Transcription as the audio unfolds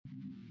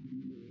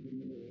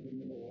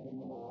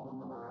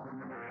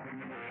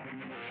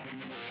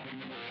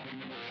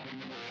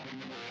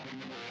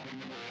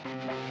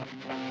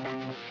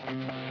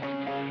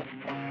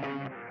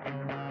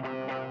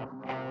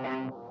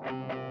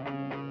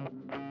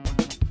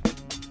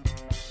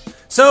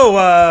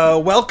So,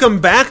 welcome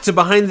back to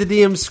Behind the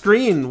DM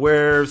Screen,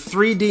 where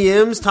 3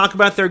 DMs talk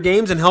about their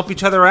games and help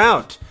each other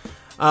out.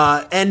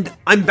 And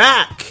I'm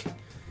back.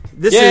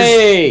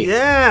 Yay!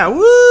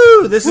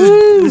 Woo! This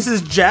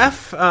is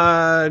Jeff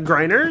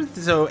Greiner.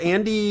 So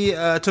Andy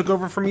took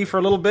over for me for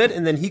a little bit,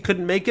 and then he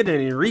couldn't make it,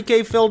 and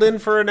Enrique filled in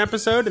for an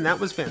episode, and that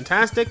was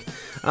fantastic.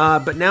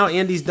 But now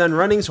Andy's done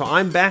running, so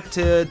I'm back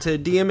to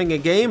DMing a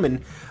game,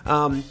 and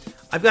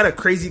I've got a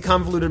crazy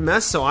convoluted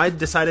mess, so I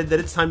decided that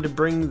it's time to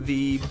bring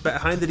the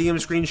Behind the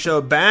DM Screen show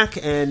back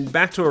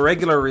to a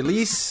regular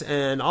release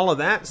and all of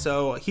that.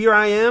 So here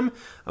I am.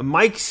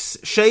 Mike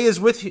Shea is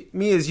with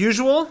me as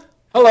usual.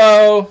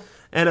 Hello.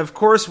 And of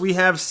course we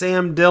have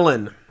Sam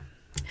Dillon.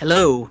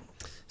 Hello.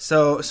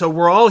 So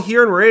we're all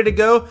here and we're ready to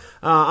go.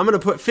 I'm going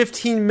to put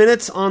 15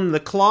 minutes on the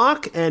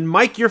clock, and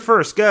Mike, you're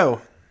first.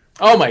 Go.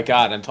 Oh my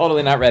God, I'm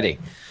totally not ready.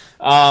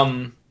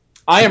 I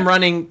am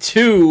running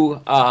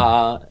 2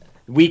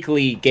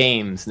 weekly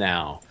games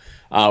now,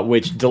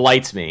 which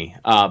delights me,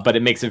 but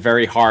it makes it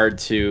very hard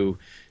to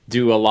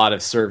do a lot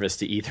of service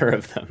to either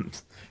of them.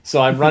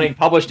 So I'm running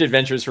published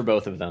adventures for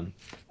both of them.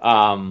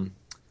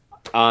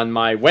 On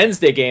my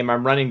Wednesday game,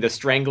 I'm running The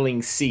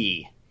Strangling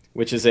Sea,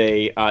 which is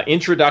a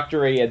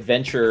introductory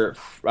adventure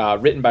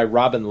written by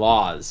Robin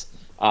Laws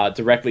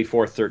directly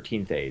for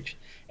 13th Age.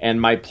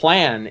 And my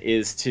plan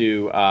is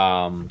to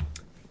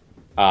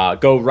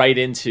go right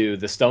into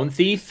The Stone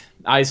Thief,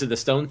 Eyes of the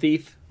Stone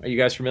Thief. Are you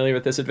guys familiar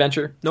with this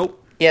adventure?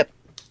 Nope. Yep.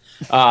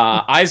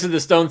 Eyes of the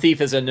Stone Thief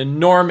is an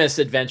enormous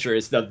adventure.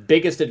 It's the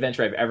biggest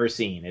adventure I've ever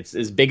seen. It's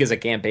as big as a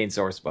campaign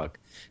source book,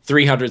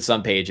 300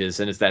 some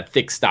pages, and it's that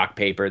thick stock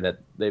paper that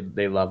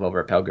they love over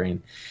at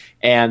Pelgrane.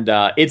 And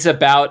it's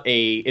about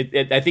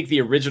I think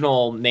the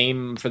original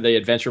name for the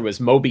adventure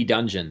was Moby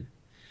Dungeon.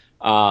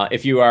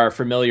 If you are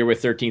familiar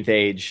with 13th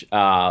Age,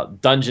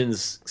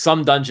 dungeons,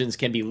 some dungeons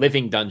can be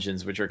living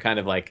dungeons, which are kind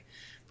of like,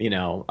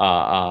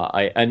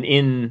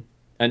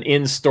 an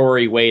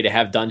in-story way to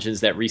have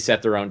dungeons that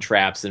reset their own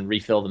traps and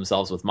refill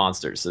themselves with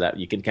monsters, so that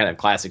you can kind of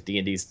classic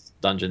D&D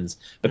dungeons,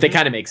 but they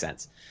kind of make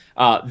sense.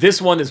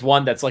 This one is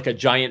one that's like a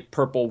giant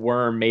purple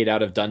worm made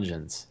out of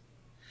dungeons,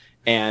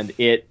 and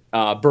it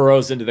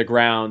burrows into the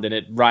ground, and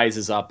it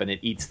rises up, and it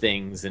eats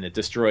things, and it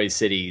destroys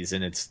cities,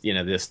 and it's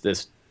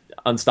this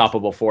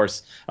unstoppable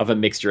force of a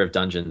mixture of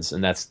dungeons,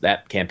 and that's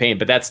that campaign.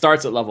 But that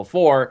starts at level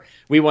 4.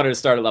 We wanted to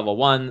start at level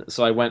 1,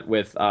 so I went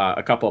with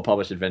a couple of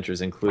published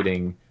adventures,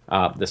 including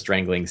The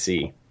Strangling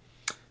Sea.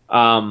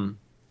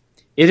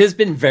 It has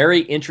been very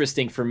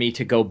interesting for me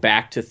to go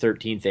back to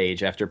 13th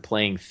Age after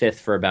playing 5th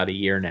for about a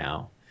year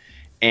now.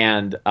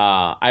 And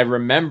I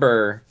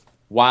remember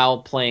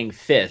while playing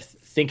 5th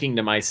thinking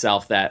to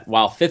myself that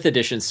while 5th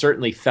edition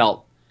certainly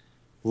felt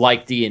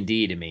like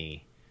D&D to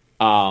me,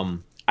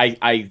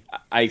 I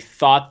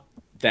thought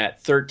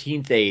that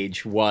 13th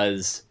Age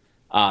was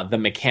the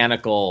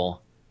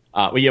mechanical,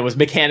 it was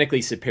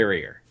mechanically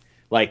superior.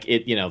 Like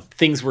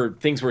things were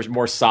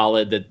more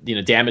solid.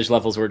 The damage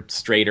levels were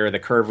straighter. The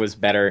curve was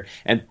better,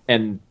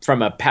 and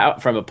from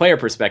a player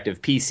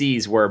perspective,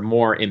 PCs were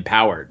more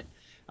empowered.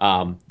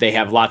 They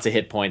have lots of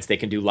hit points. They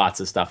can do lots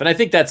of stuff, and I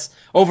think that's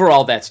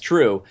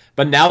true.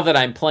 But now that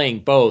I'm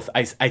playing both,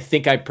 I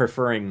think I'm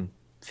preferring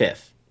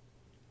 5th.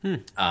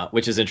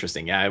 Which is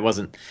interesting. Yeah, it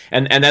wasn't,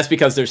 and that's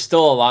because there's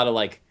still a lot of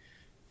like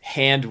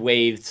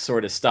hand-waved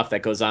sort of stuff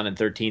that goes on in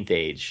 13th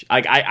Age.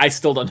 I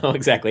still don't know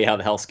exactly how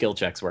the hell skill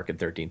checks work in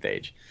 13th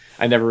Age.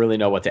 I never really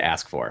know what to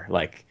ask for.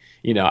 Like,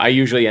 I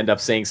usually end up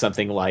saying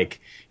something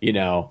like,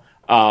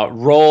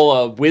 roll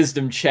a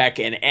wisdom check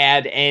and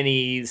add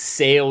any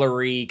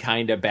sailory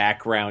kind of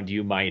background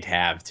you might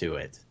have to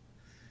it,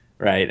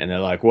 right? And they're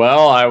like,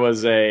 well, I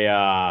was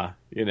I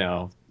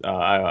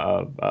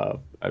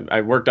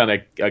worked on a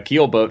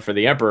keel boat for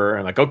the Emperor.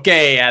 I'm like,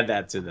 okay, add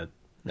that to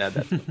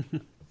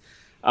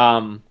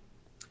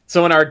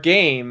So in our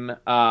game,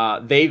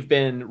 they've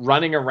been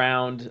running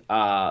around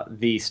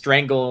the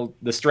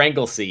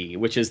Strangle Sea,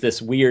 which is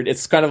this weird.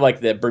 It's kind of like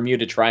the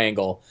Bermuda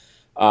Triangle,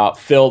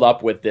 filled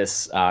up with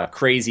this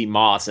crazy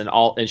moss,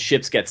 and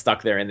ships get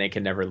stuck there and they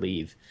can never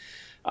leave.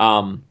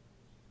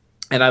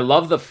 And I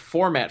love the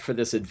format for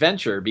this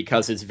adventure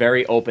because it's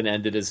very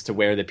open-ended as to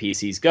where the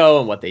PCs go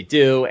and what they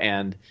do,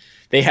 and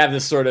they have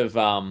this sort of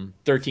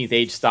 13th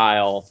Age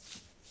style.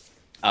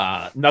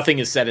 Nothing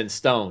is set in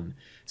stone.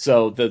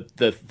 So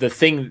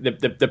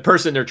the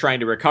person they're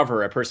trying to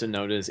recover, a person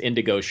known as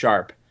Indigo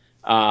Sharp,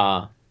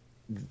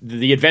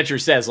 the adventure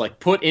says, like,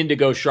 put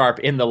Indigo Sharp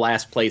in the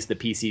last place the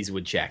PCs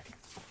would check.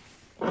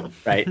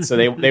 Right, so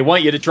they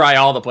want you to try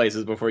all the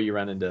places before you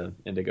run into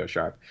Indigo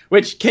Sharp,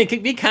 which can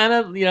be kind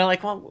of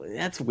like, well,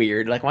 that's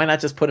weird. Like, why not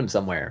just put him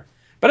somewhere?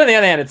 But on the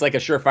other hand, it's like a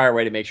surefire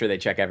way to make sure they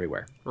check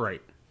everywhere.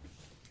 Right.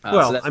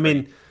 Well, I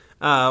mean,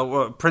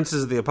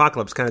 Princes of the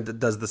Apocalypse kind of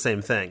does the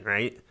same thing,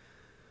 right?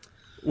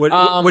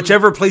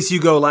 Whichever place you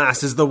go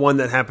last is the one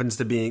that happens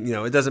to be,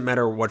 it doesn't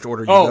matter which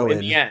order you go in. In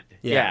the end.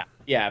 Yeah.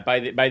 By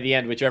the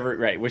end, whichever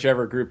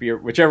group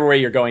whichever way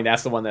you're going,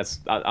 that's the one that's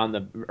on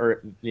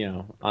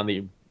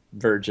the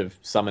verge of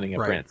summoning a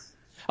prince.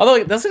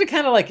 Although, doesn't it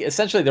kind of like,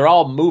 essentially they're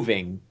all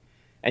moving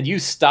and you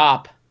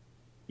stop,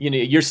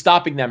 you're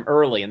stopping them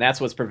early, and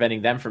that's what's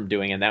preventing them from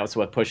doing it, and that's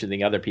what pushes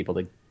the other people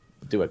to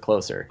do it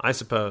closer. I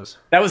suppose.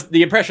 That was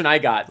the impression I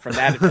got from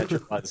that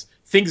adventure was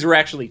things were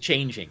actually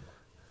changing.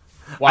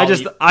 I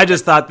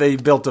just thought they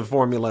built a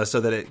formula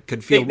so that it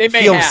could feel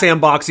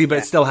sandboxy,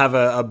 but still have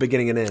a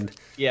beginning and end.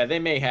 Yeah, they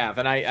may have,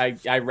 and I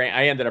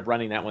ended up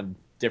running that one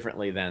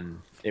differently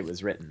than it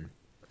was written.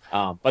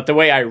 But the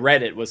way I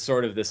read it was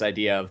sort of this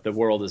idea of the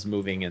world is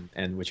moving,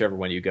 and whichever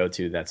one you go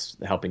to, that's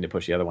helping to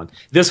push the other one.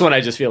 This one,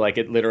 I just feel like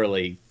it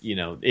literally,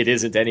 it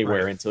isn't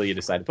anywhere until you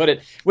decide to put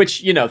it.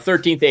 Which,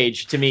 13th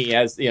Age to me,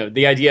 as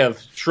the idea of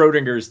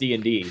Schrodinger's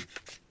D&D.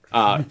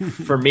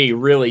 For me,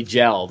 really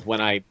gelled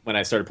when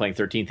I started playing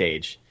 13th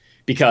Age,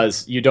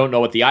 because you don't know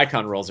what the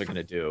icon rolls are going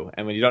to do,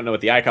 and when you don't know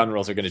what the icon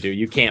rolls are going to do,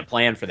 you can't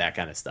plan for that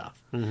kind of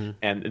stuff,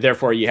 and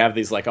therefore you have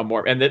these like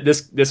and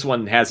this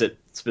one has it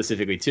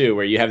specifically too,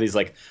 where you have these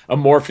like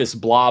amorphous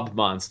blob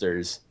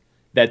monsters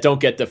that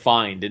don't get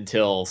defined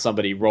until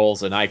somebody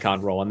rolls an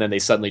icon roll, and then they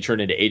suddenly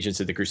turn into agents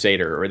of the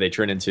Crusader, or they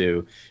turn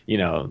into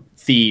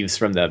thieves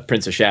from the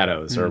Prince of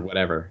Shadows or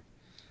whatever.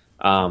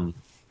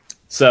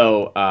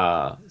 So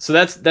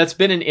that's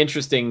been an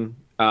interesting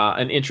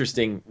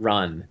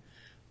run.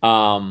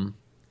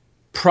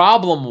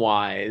 Problem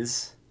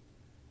wise,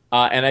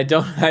 and I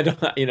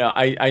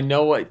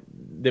know what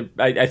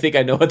I think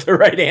I know what the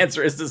right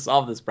answer is to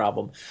solve this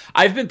problem.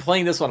 I've been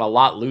playing this one a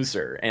lot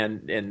looser,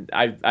 and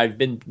I've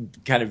been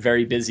kind of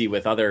very busy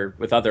with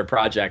other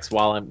projects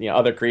while I'm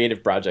other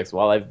creative projects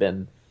while I've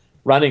been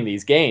running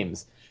these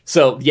games.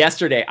 So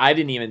yesterday I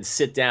didn't even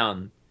sit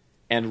down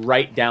and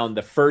write down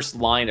the first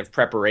line of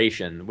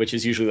preparation, which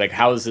is usually like,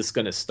 how is this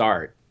going to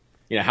start?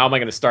 How am I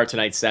going to start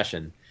tonight's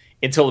session?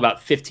 Until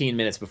about 15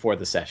 minutes before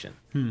the session,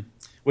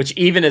 which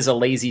even as a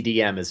lazy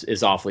DM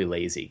is awfully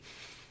lazy.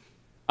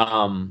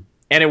 And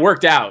it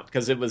worked out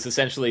because it was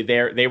essentially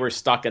they were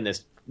stuck in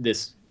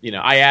this.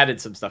 I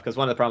added some stuff because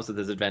one of the problems with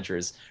this adventure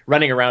is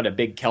running around a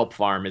big kelp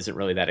farm isn't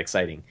really that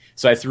exciting.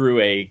 So I threw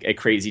a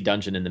crazy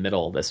dungeon in the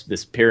middle,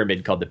 this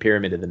pyramid called the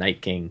Pyramid of the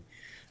Night King.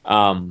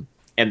 And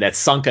that's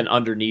sunken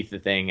underneath the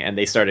thing, and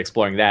they start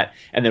exploring that.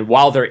 And then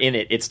while they're in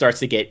it, it starts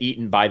to get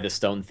eaten by the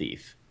stone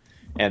thief.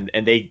 And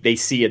they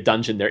see a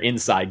dungeon they're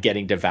inside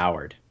getting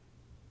devoured.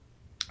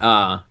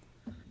 But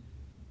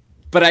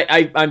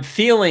I'm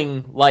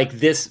feeling like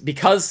this,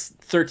 because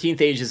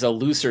 13th Age is a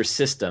looser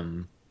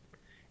system,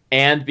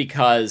 and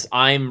because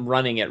I'm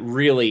running it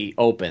really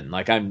open,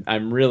 like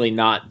I'm really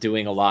not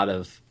doing a lot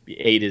of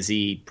A to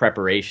Z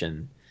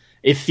preparation,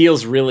 it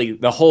feels really,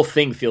 the whole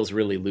thing feels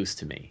really loose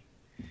to me.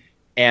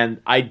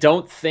 And I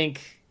don't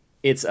think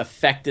it's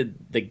affected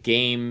the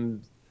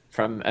game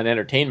from an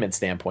entertainment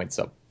standpoint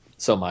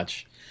so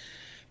much,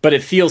 but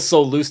it feels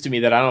so loose to me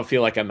that I don't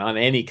feel like I'm on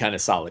any kind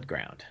of solid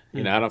ground.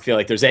 I don't feel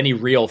like there's any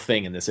real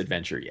thing in this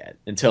adventure yet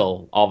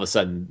until all of a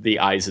sudden the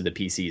eyes of the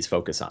PCs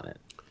focus on it.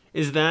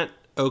 Is that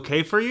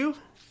okay for you?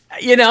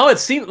 It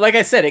seems, like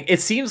I said, it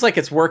seems like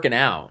it's working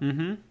out.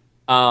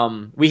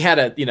 We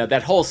had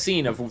that whole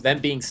scene of them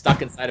being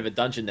stuck inside of a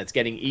dungeon that's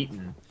getting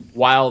eaten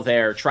while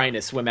they're trying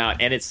to swim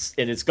out, and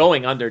it's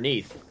going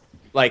underneath.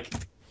 Like,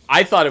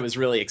 I thought it was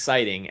really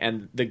exciting,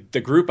 and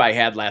the group I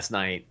had last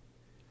night,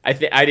 I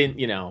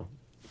didn't,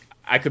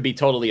 I could be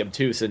totally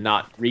obtuse and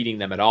not reading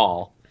them at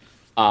all.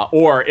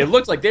 Or it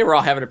looked like they were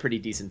all having a pretty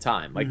decent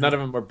time. Like, none of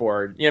them were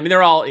bored.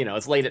 They're all,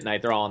 it's late at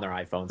night. They're all on their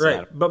iPhones.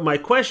 Right. But my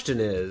question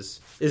is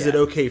it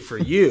okay for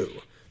you?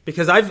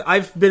 Because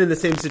I've been in the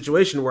same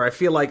situation where I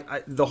feel like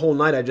the whole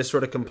night I just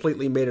sort of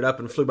completely made it up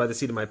and flew by the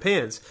seat of my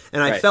pants.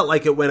 And I felt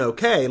like it went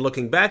okay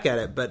looking back at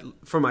it. But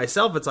for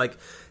myself, it's like,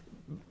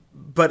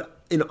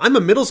 I'm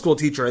a middle school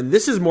teacher, and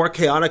this is more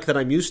chaotic than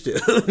I'm used to,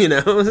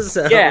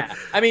 So. Yeah.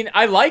 I mean,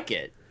 I like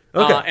it.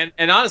 Okay.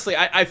 And honestly,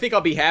 I think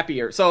I'll be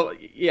happier. So,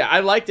 yeah,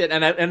 I liked it.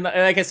 And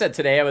like I said,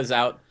 today I was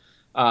out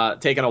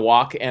taking a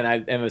walk, and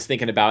I was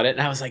thinking about it.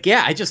 And I was like,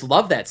 yeah, I just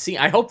love that scene.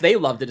 I hope they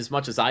loved it as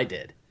much as I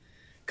did.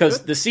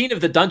 Because the scene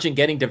of the dungeon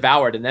getting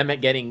devoured and them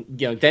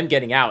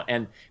getting out,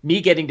 and me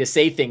getting to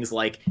say things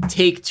like,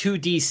 take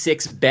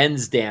 2d6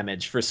 Ben's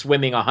damage for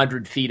swimming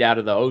 100 feet out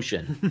of the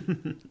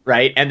ocean,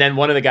 right? And then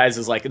one of the guys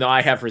is like, no,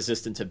 I have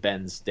resistance to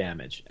Ben's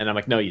damage. And I'm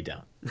like, no, you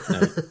don't.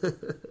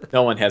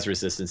 No one has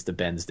resistance to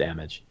Ben's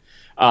damage.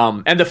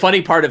 And the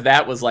funny part of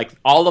that was, like,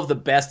 all of the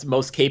best,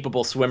 most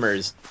capable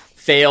swimmers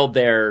failed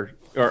their,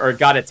 or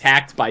got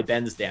attacked by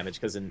Ben's damage,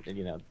 because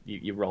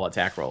you roll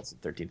attack rolls in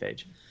 13th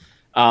Age.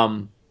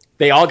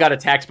 They all got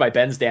attacked by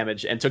Ben's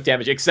damage and took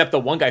damage, except the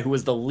one guy who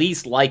was the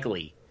least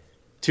likely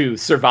to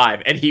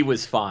survive, and he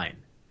was fine.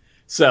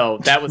 So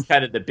that was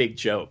kind of the big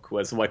joke,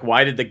 was like,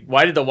 why did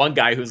the one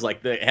guy who's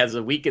like has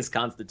the weakest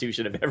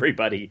constitution of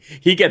everybody,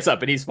 he gets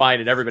up and he's fine,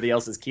 and everybody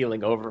else is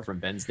keeling over from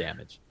Ben's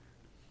damage.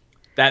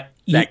 That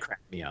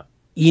cracked me up.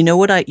 You know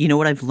what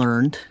I've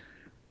learned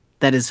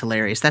That is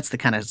hilarious. That's the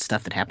kind of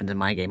stuff that happens in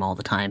my game all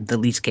the time. The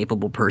least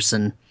capable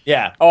person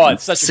Yeah. Oh,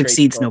 it's such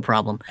succeeds a great no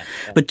problem.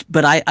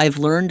 But I've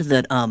learned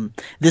that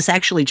this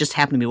actually just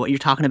happened to me. What you're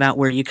talking about,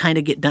 where you kind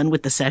of get done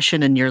with the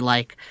session and you're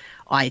like,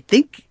 oh, I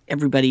think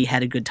everybody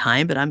had a good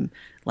time, but I'm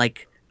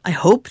like, I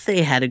hope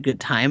they had a good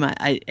time.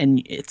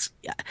 And it's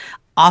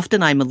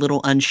often I'm a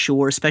little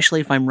unsure,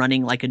 especially if I'm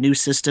running like a new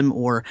system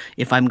or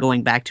if I'm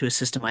going back to a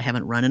system I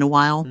haven't run in a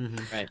while.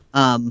 Right.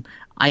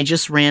 I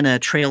just ran a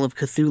Trail of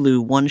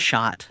Cthulhu one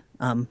shot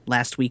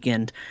last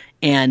weekend,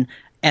 and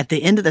at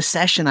the end of the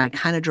session, I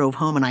kind of drove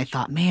home and I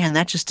thought, man,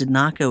 that just did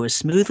not go as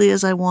smoothly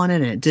as I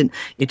wanted, and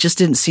it just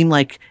didn't seem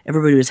like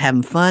everybody was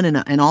having fun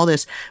and all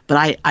this.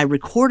 But I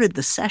recorded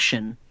the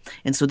session,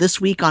 and so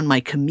this week on my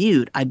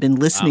commute, I've been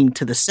listening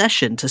to the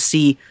session to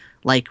see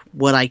like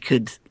what I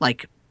could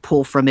like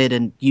pull from it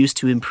and use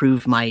to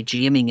improve my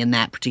GMing in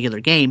that particular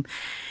game.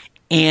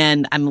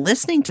 And I'm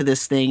listening to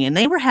this thing, and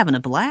they were having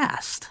a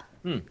blast.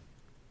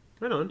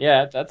 Right on.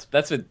 Yeah,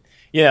 that's a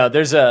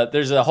there's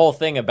a whole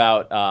thing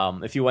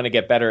about if you want to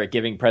get better at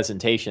giving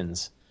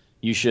presentations,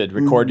 you should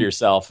record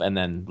yourself and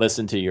then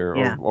listen to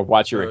or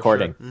watch your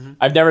recording. Sure.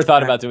 I've never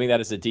thought about doing that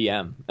as a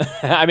DM.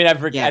 I mean, I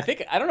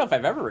don't know if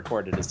I've ever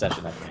recorded a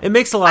session. It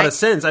makes a lot of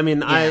sense. I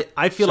mean, I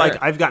feel Sure. like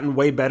I've gotten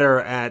way better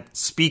at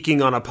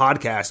speaking on a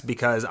podcast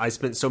because I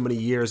spent so many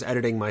years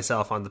editing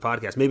myself on the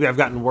podcast. Maybe I've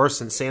gotten worse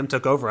since Sam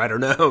took over. I don't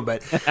know,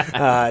 but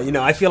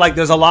I feel like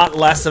there's a lot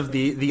less of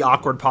the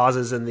awkward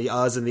pauses and the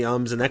uhs and the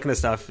ums and that kind of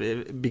stuff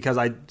because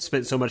I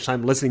spent so much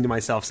time listening to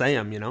myself say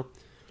them.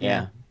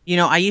 Yeah.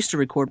 I used to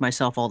record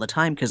myself all the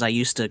time because I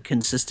used to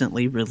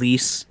consistently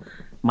release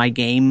my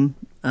game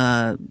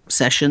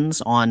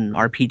sessions on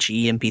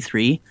RPG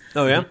MP3.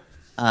 Oh yeah.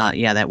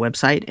 That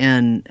website,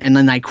 and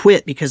then I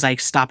quit because I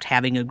stopped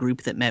having a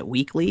group that met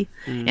weekly,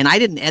 and I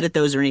didn't edit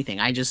those or anything.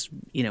 I just,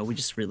 we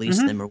just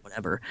released them or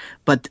whatever.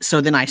 But so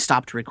then I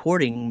stopped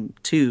recording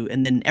too,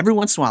 and then every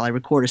once in a while I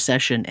record a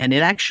session, and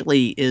it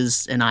actually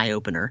is an eye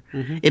opener.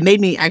 It made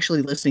me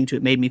listening to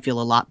it made me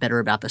feel a lot better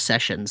about the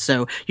session.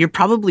 So you're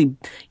probably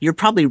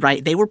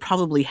right. They were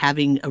probably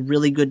having a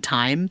really good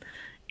time,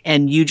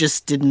 and you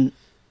just didn't.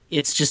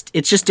 It's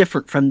just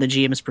different from the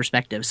GM's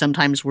perspective.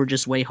 Sometimes we're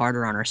just way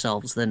harder on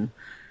ourselves than.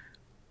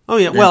 Oh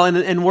yeah, well,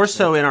 and we're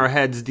so in our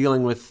heads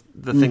dealing with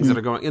the things that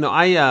are going.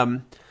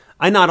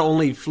 I not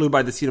only flew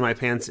by the seat of my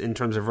pants in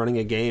terms of running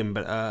a game,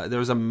 but there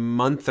was a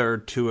month or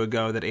two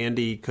ago that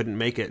Andy couldn't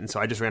make it, and so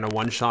I just ran a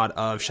one shot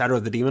of Shadow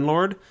of the Demon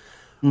Lord,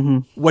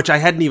 which I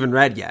hadn't even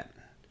read yet.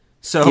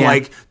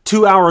 So,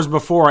 2 hours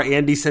before,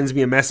 Andy sends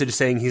me a message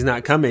saying he's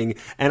not coming,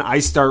 and I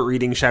start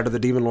reading Shadow of the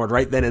Demon Lord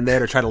right then and there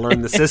to try to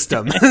learn the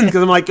system. Because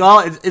I'm like,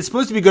 it's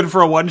supposed to be good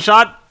for a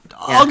one-shot.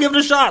 I'll give it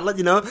a shot,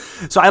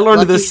 So I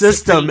learned the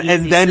system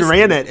and then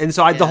ran it. And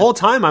so the whole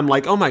time I'm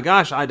like, oh my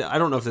gosh, I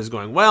don't know if this is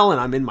going well,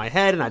 and I'm in my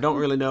head, and I don't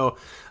really know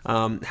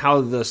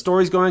how the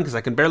story's going because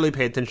I can barely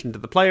pay attention to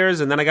the players.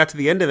 And then I got to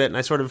the end of it, and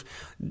I sort of,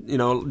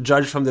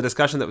 judged from the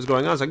discussion that was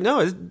going on. I was like,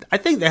 no, I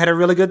think they had a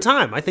really good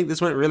time. I think this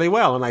went really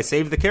well, and I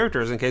saved the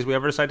characters in case we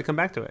ever decide to come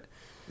back to it.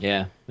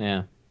 Yeah.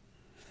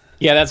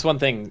 Yeah, that's one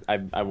thing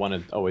I want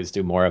to always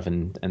do more of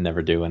and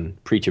never do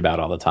and preach about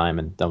all the time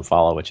and don't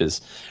follow, which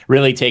is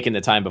really taking the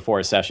time before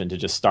a session to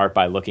just start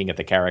by looking at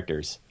the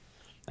characters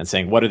and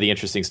saying, what are the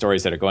interesting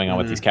stories that are going on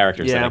with these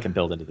characters that I can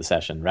build into the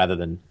session, rather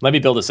than let me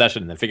build a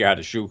session and then figure out how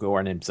to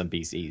shoehorn in some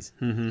PCs.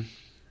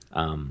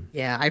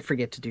 I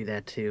forget to do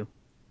that too.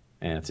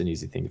 And it's an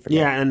easy thing to forget.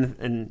 Yeah,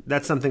 and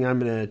that's something I'm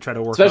going to try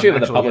to work Especially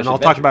on, with the published and I'll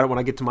adventure. talk about it when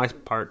I get to my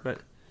part.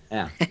 But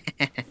Yeah.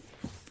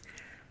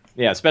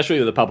 Yeah, especially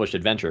with a published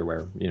adventure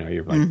where,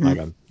 you're like, I'm going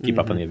to keep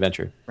up on the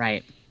adventure.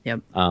 Right.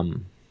 Yep.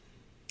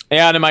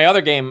 Yeah, and in my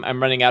other game,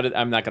 I'm running out of...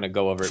 I'm not going to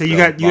go over it. so you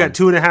got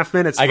 2.5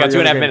 minutes. I for got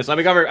your 2.5 other game. minutes.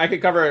 I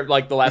could cover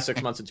like the last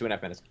 6 months in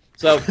 2.5 minutes.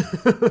 So,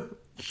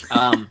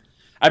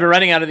 I've been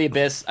running out of the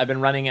Abyss. I've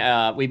been running...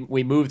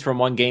 we moved from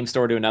one game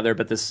store to another,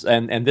 but this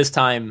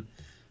time...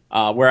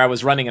 where I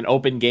was running an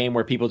open game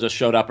where people just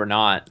showed up or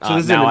not. So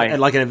this is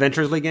like an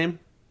Adventures League game?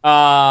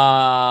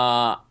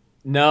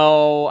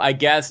 No, I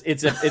guess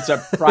it's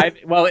a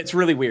private. Well, it's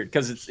really weird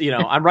because it's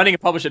I'm running a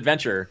published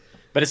adventure,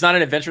 but it's not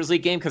an Adventures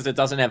League game because it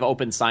doesn't have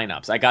open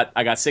signups. I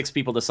got 6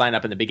 people to sign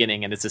up in the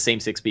beginning, and it's the same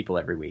 6 people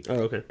every week. Oh,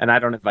 okay. And I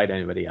don't invite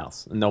anybody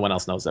else, and no one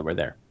else knows that we're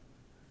there.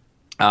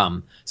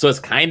 So it's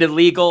kind of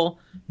legal,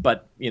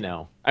 but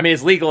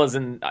it's legal as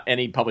in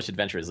any published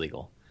adventure is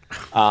legal.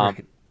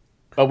 Right.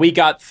 But we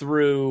got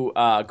through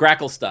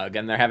Gracklestug,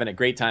 and they're having a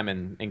great time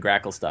in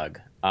Gracklestug.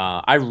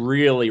 I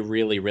really,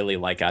 really, really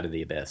like Out of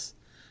the Abyss.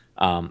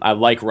 I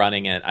like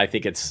running it. I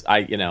think it's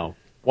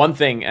one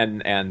thing.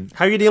 And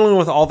how are you dealing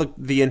with all the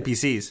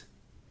NPCs?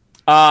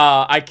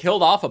 I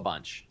killed off a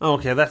bunch. Oh,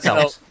 okay, that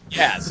helps.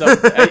 Yeah,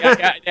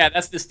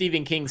 that's the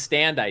Stephen King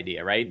stand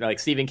idea, right? Like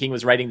Stephen King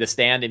was writing The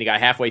Stand, and he got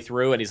halfway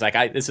through, and he's like,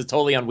 "This is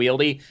totally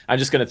unwieldy. I'm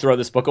just going to throw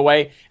this book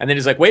away." And then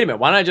he's like, "Wait a minute,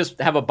 why don't I just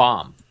have a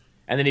bomb?"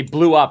 And then he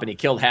blew up, and he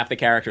killed half the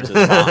characters as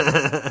a bomb,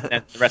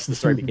 and the rest of the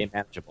story became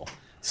manageable.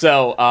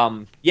 So,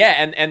 and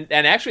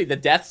actually, the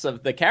deaths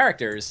of the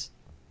characters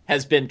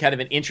has been kind of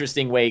an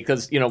interesting way,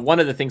 because one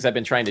of the things I've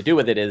been trying to do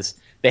with it is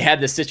they had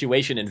this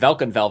situation in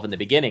Velkenvelve in the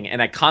beginning,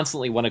 and I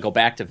constantly want to go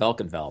back to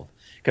Velkenvelve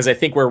because I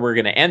think where we're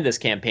going to end this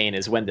campaign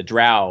is when the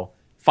Drow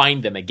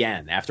find them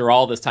again after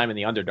all this time in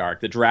the Underdark.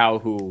 The Drow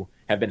who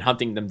have been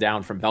hunting them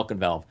down from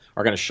Velkenvelve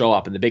are going to show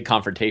up, and the big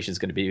confrontation is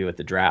going to be with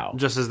the Drow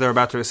just as they're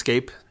about to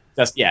escape.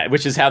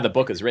 Which is how the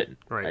book is written.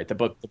 Right. The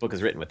book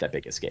is written with that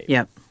big escape.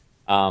 Yep.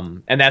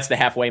 And that's the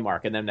halfway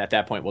mark, and then at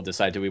that point we'll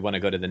decide, do we want to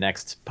go to the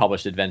next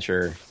published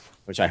adventure,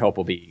 which I hope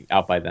will be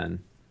out by then,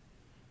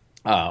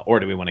 or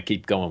do we want to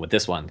keep going with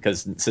this one?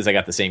 Because since I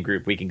got the same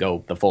group, we can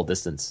go the full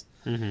distance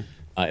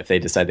if they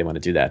decide they want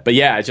to do that. But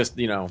yeah, it's just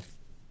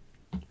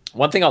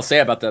one thing I'll say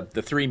about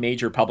the three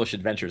major published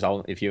adventures,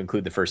 if you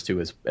include the first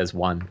two as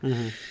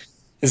one,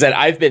 is that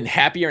I've been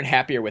happier and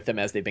happier with them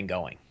as they've been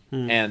going.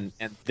 And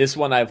this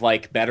one I've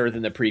liked better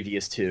than the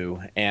previous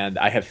two, and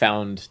I have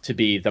found to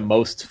be the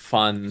most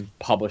fun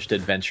published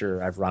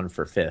adventure I've run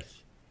for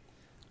fifth.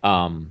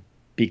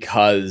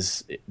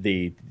 Because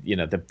the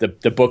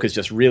book is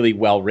just really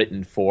well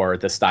written for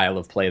the style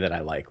of play that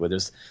I like. Where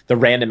there's the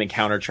random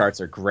encounter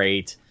charts are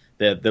great,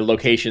 the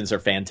locations are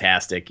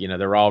fantastic.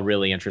 They're all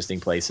really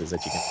interesting places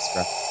that you can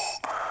describe.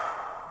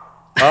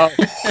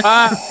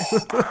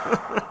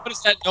 What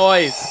is that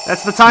noise?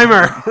 That's the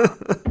timer.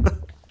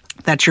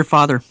 That's your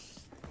father.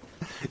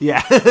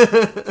 Yeah.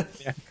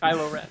 Yeah,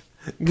 Kylo Ren.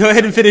 Go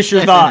ahead and finish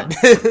your thought.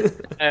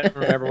 I don't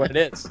remember what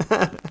it is.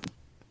 I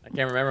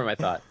can't remember my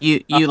thought. You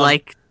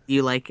like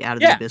Out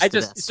of the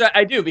Abyss?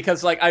 I do,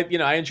 because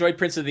I enjoyed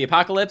Prince of the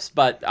Apocalypse,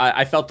 but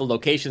I felt the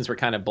locations were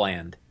kind of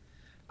bland.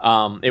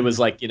 It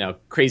was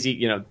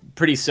crazy,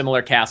 pretty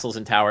similar castles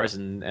and towers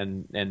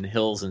and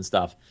hills and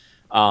stuff.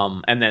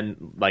 And then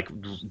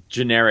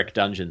generic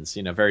dungeons,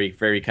 very,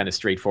 very kind of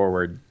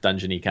straightforward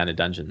dungeon-y kind of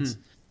dungeons.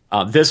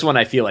 This one,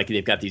 I feel like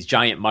they've got these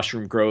giant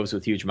mushroom groves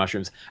with huge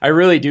mushrooms. I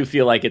really do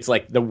feel like it's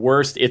like the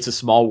worst It's a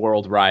Small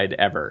World ride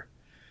ever.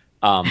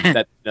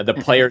 That the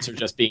players are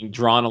just being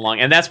drawn along.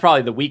 And that's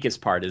probably the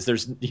weakest part is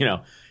there's,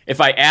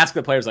 if I ask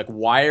the players,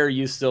 why are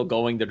you still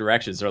going the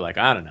directions? They're like,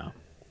 I don't know.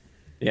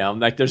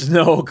 There's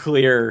no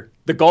clear,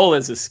 the goal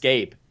is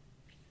escape.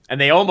 And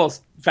they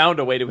almost found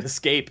a way to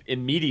escape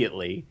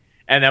immediately.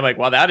 And I'm like,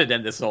 well, that'd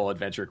end this whole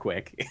adventure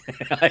quick.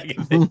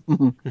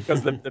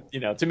 Because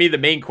to me, the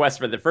main quest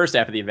for the first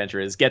half of the adventure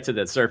is get to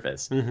the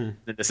surface. Then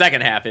the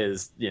second half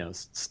is,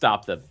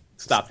 stop the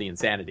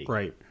insanity.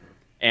 Right.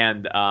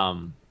 And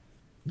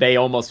they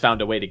almost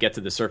found a way to get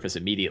to the surface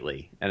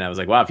immediately. And I was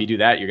like, wow, if you do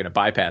that, you're going to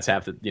bypass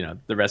half the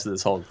rest of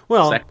this whole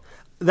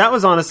that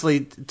was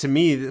honestly, to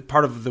me,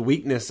 part of the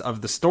weakness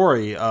of the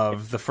story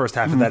of the first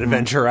half of that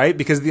adventure, right?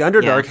 Because the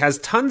Underdark has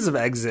tons of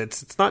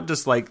exits. It's not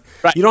just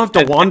you don't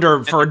have to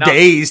wander for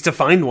days to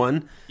find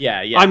one.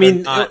 Yeah. I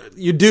mean,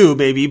 you do,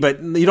 maybe,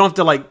 but you don't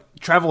have to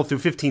travel through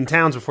 15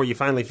 towns before you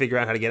finally figure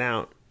out how to get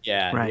out.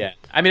 Yeah, right. Yeah.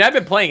 I mean, I've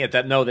been playing it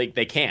that no, they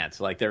can't.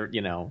 They're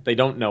they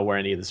don't know where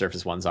any of the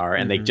surface ones are,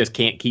 and they just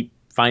can't keep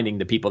finding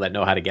the people that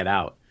know how to get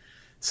out.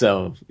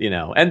 So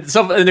and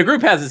the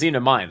group has this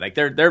in mind.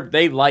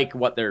 They like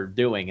what they're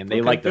doing, and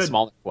they like the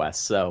smaller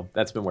quests. So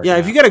that's been working. Yeah,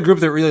 if you get a group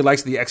that really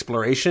likes the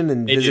exploration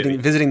and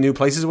visiting new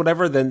places,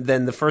 whatever,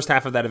 then the first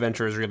half of that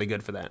adventure is really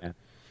good for that. Yeah.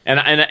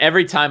 And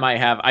every time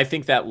I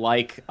think that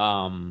like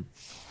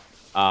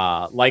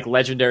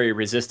legendary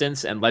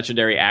resistance and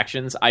legendary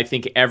actions, I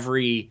think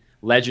every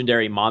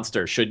legendary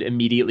monster should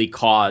immediately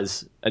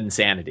cause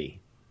insanity.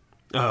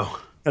 Oh,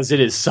 because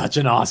it is such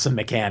an awesome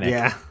mechanic.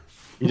 Yeah.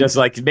 You just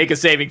make a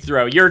saving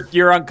throw.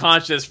 You're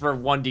unconscious for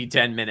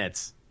 1d10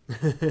 minutes.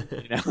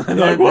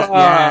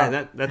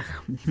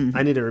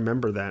 I need to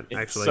remember that. It's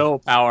actually, so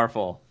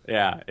powerful.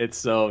 Yeah, it's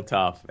so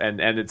tough. And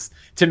it's,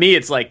 to me,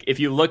 it's if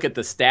you look at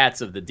the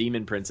stats of the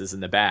demon princes in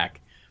the back,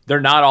 they're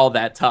not all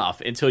that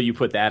tough until you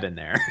put that in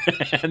there.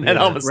 And then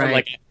all of a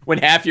sudden, when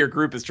half your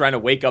group is trying to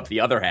wake up the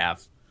other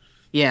half.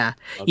 Yeah,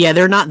 yeah,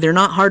 they're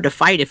not hard to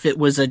fight if it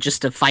was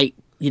just a fight,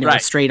 a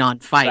straight on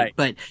fight. Right.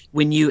 But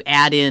when you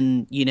add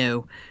in,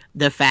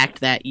 the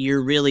fact that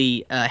you're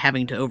really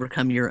having to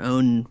overcome your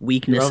own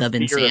weakness of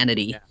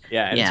insanity.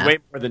 And it's way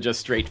more than just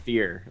straight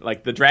fear.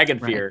 Like the Dragon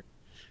Fear,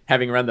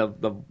 having run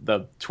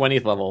the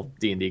 20th level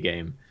D&D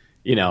game,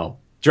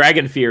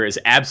 Dragon Fear is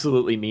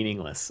absolutely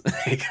meaningless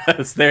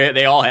because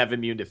they all have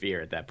immune to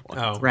fear at that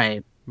point. Oh,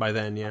 right. By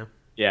then, yeah.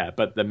 Yeah,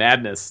 but the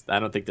madness, I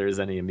don't think there is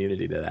any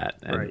immunity to that.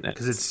 Right,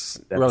 because it's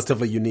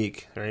relatively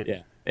unique, right?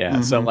 Yeah, yeah.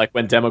 Mm-hmm. So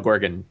when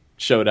Demogorgon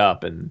showed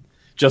up and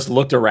just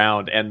looked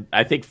around, and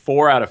I think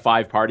 4 out of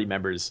 5 party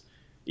members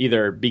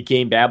either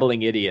became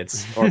babbling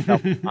idiots or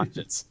felt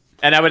unconscious.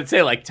 And I would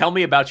say, tell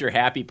me about your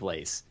happy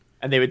place.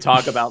 And they would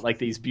talk about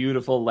these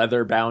beautiful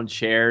leather-bound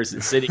chairs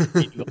and sitting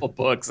reading old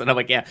books. And I'm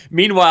like, yeah.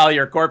 Meanwhile,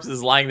 your corpse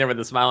is lying there with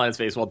a smile on his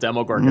face while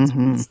Demogorgon's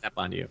going to step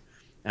on you.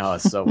 Oh,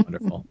 it's so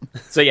wonderful.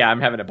 So yeah, I'm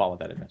having a ball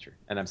with that adventure,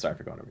 and I'm sorry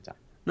for going over time.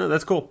 No,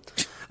 that's cool.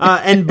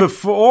 And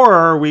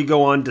before we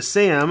go on to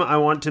Sam, I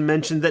want to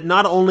mention that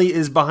not only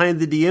is Behind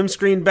the DM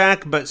Screen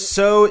back, but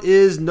so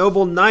is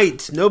Noble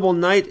Knight. Noble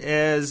Knight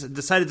has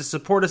decided to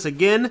support us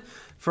again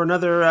for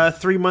another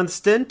 3-month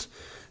stint.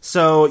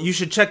 So you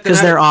should check them out.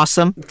 Because they're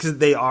awesome. Because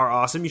they are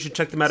awesome. You should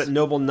check them out at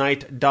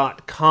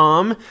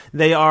nobleknight.com.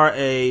 They are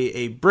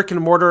a brick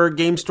and mortar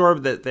game store,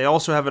 but they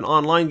also have an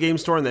online game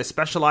store, and they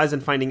specialize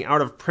in finding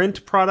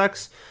out-of-print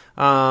products.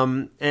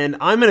 And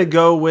I'm going to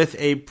go with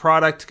a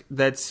product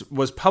that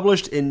was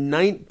published in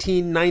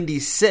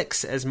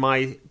 1996 as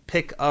my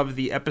pick of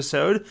the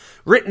episode.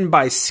 Written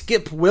by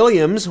Skip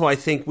Williams, who I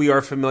think we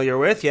are familiar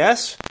with,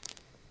 yes?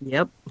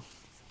 Yep.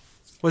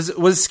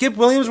 Was Skip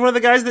Williams one of the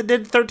guys that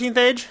did 13th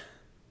Age?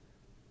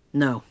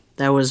 No,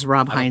 that was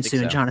Rob I don't Heinsohn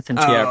think and so. Jonathan.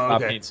 Yeah, Oh,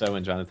 Rob okay. Heinsohn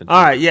and Jonathan.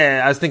 All right,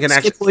 yeah, I was thinking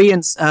Skip actually.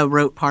 Williams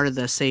wrote part of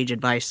the Sage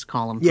Advice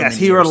column. For Yes,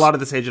 many he wrote years. a lot of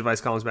the Sage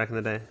Advice columns back in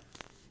the day.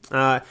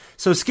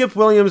 So Skip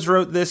Williams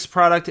wrote this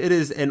product. It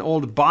is an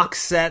old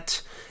box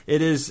set.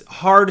 It is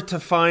hard to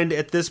find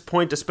at this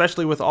point,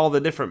 especially with all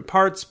the different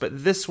parts,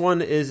 but this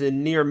one is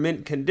in near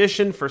mint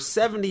condition for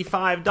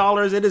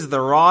 $75. It is the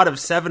Rod of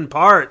 7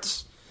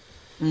 Parts.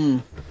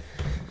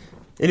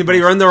 Anybody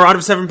run the Rod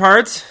of 7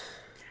 Parts?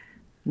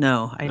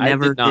 No, I I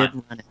never did not.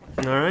 did run it.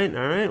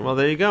 All right. Well,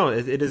 there you go.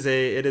 It is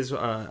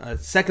a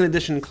second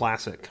edition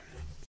classic.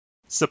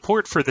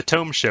 Support for the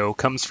Tome Show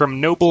comes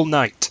from Noble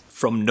Knight.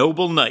 From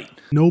Noble Knight.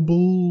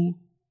 Noble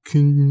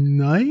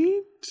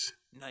Knight?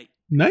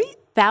 Knight?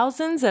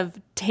 Thousands of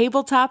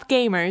tabletop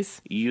gamers.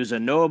 Use a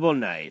Noble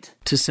Knight.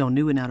 To sell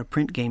new and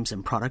out-of-print games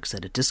and products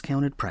at a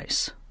discounted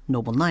price.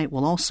 Noble Knight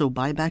will also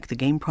buy back the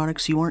game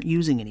products you aren't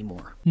using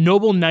anymore.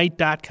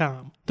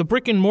 NobleKnight.com, the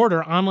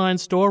brick-and-mortar online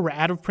store where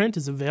out-of-print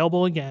is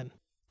available again.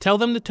 Tell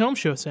them the Tome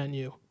Show sent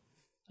you.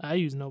 I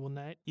use Noble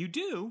Knight. You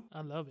do?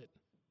 I love it.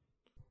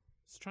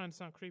 It's trying to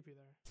sound creepy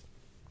there.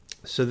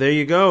 So there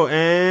you go.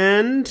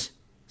 And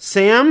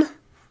Sam,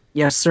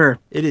 Yes, sir.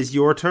 it is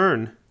your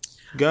turn.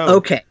 Go.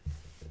 Okay.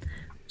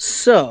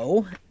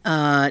 So,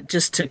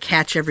 just to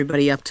catch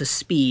everybody up to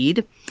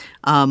speed,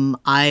 I'm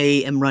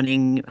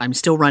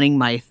still running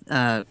my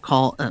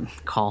Call of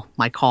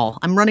Cthulhu.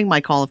 I'm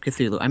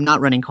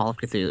not running Call of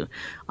Cthulhu.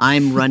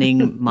 I'm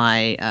running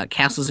my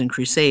Castles and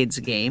Crusades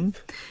game.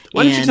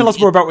 Why don't you And tell us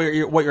more about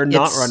what you're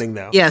not it's- running,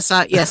 though? Yes,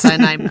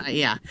 and I'm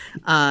yeah,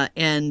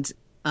 and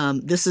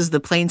this is the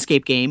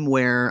Planescape game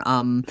where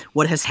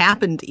what has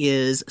happened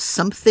is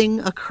something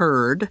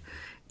occurred,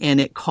 and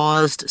it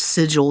caused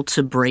Sigil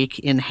to break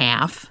in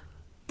half.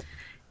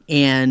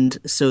 And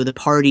so the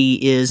party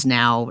is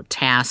now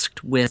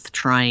tasked with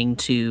trying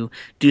to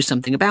do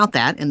something about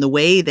that. And the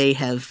way they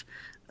have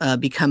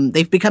become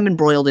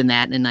embroiled in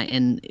that,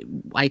 and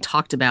I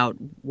talked about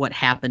what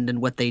happened and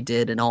what they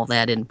did and all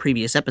that in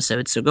previous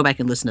episodes. So go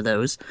back and listen to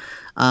those.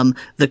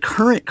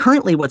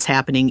 Currently what's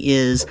happening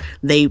is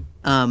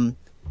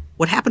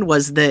what happened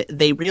was that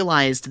they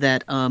realized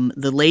that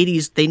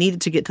they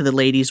needed to get to the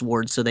ladies'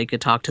 ward so they could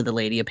talk to the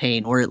Lady of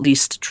Pain, or at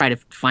least try to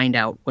find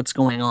out what's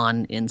going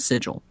on in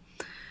Sigil.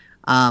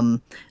 The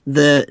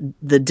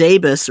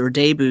Dabus or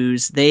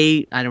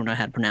Dabus, I don't know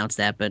how to pronounce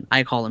that, but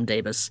I call them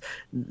Dabus.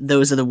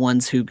 Those are the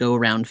ones who go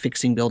around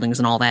fixing buildings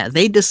and all that.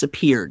 They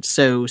disappeared.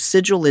 So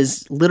Sigil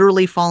is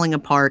literally falling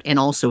apart and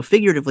also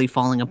figuratively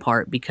falling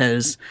apart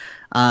because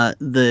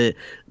the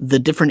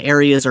different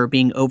areas are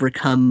being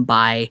overcome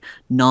by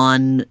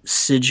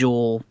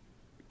non-Sigil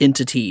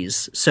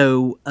entities.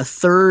 So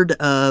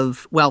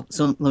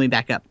let me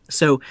back up.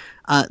 So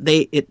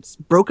it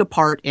broke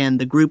apart, and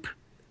the group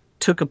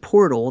took a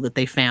portal that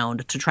they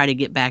found to try to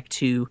get back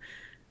to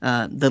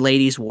the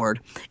ladies' ward,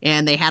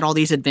 and they had all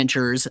these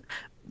adventures.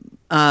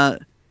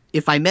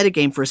 If I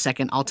metagame for a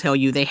second, I'll tell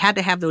you they had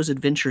to have those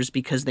adventures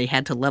because they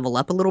had to level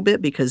up a little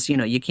bit, because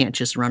you can't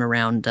just run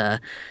around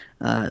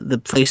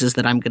the places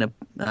that I'm going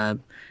to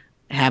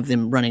have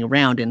them running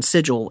around in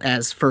Sigil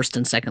as first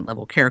and second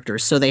level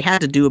characters. So they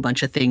had to do a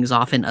bunch of things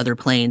off in other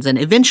planes, and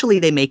eventually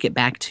they make it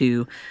back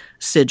to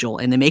Sigil,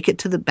 and they make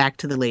it back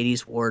to the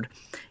ladies' ward,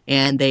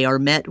 and they are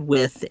met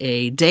with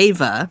a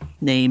Deva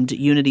named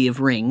Unity of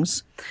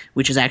Rings,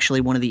 which is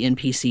actually one of the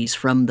NPCs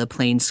from the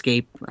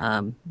Planescape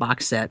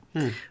box set,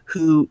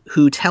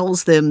 who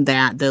tells them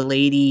that the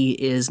lady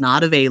is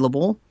not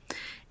available,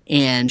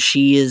 and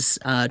she is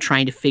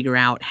trying to figure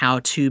out how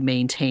to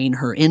maintain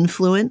her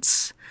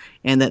influence,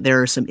 and that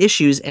there are some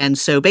issues. And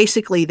so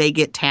basically they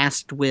get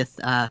tasked with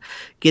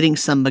getting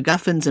some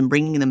MacGuffins and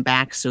bringing them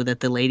back so that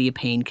the Lady of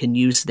Pain can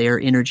use their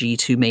energy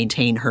to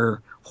maintain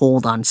her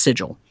hold on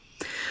Sigil.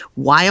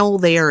 While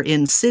they are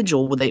in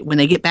Sigil, when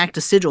they get back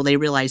to Sigil, they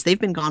realize they've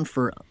been gone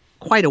for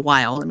quite a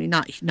while. I mean,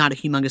 not a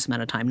humongous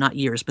amount of time, not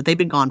years, but they've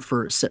been gone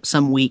for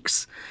some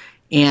weeks.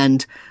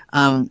 And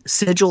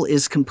Sigil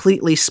is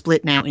completely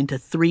split now into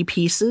 3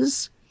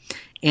 pieces.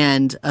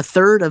 And a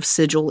third of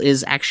Sigil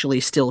is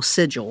actually still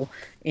Sigil.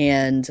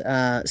 And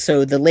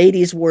so the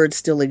ladies' ward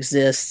still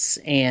exists,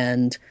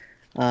 and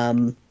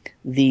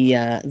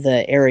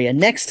the area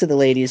next to the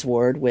ladies'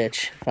 ward,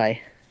 which if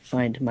I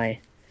find let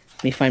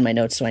me find my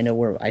notes so I know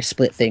where I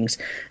split things.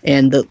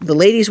 And the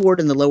ladies' ward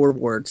and the lower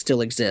ward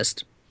still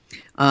exist.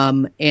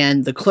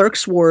 And the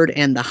clerk's ward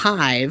and the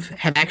hive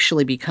have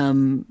actually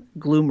become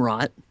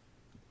Gloomrot.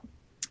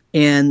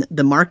 And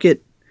the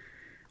market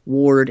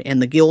ward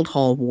and the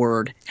Guildhall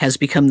ward has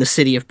become the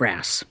City of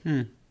Brass.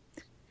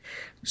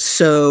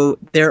 So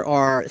there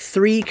are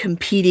three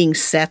competing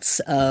sets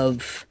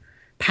of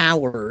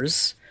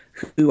powers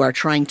who are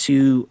trying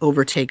to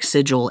overtake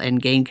Sigil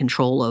and gain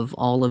control of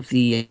all of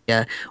the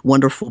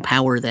wonderful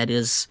power that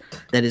is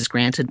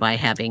granted by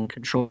having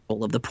control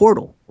of the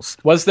portals.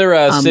 Was there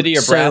a city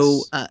of brass?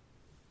 So,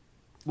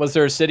 was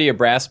there a city of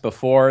brass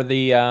before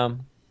the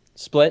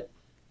split?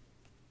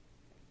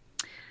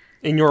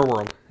 In your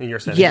world, in your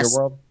setting, yes,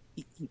 your world?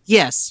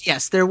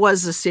 yes, there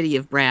was a city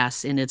of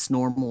brass in its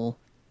normal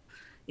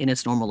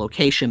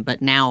location,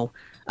 but now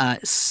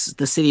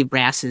the city of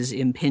brass is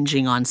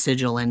impinging on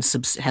Sigil and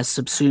has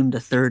subsumed a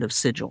third of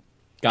Sigil.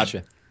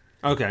 Gotcha.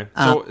 Okay,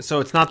 so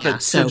it's not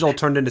that Sigil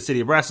turned into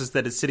City of Brass; it's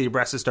that City of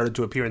Brass has started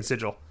to appear in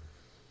Sigil.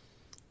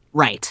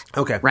 Right.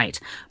 Okay. Right,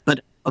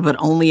 but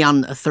only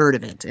on a third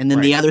of it, and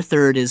then the other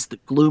third is the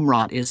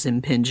Gloomrot is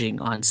impinging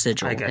on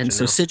Sigil, and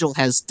so Sigil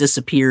has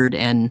disappeared,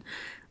 and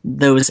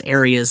those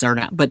areas are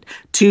not. But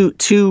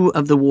two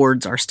of the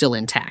wards are still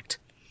intact.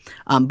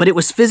 But it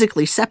was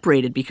physically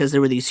separated because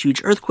there were these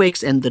huge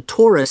earthquakes, and the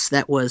torus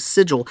that was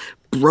Sigil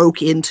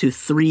broke into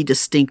three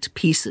distinct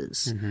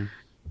pieces. Mm-hmm.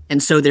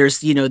 And so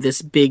there's,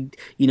 this big,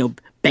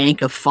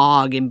 bank of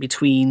fog in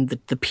between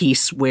the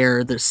piece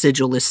where the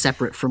Sigil is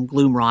separate from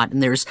Gloomrot,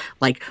 and there's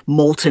like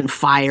molten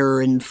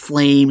fire and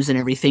flames and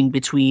everything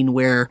between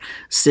where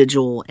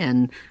Sigil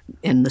and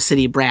the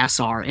City of Brass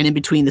are. And in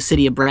between the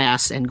City of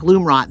Brass and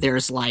Gloomrot,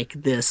 there's like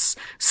this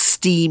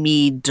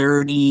steamy,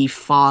 dirty,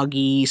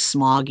 foggy,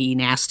 smoggy,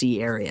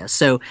 nasty area.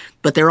 So,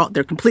 but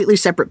they're completely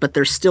separate, but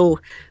they're still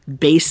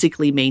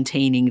basically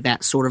maintaining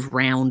that sort of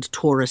round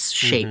torus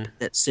shape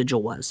that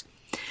Sigil was.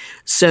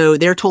 So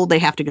they're told they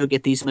have to go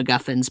get these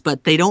MacGuffins,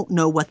 but they don't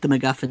know what the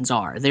MacGuffins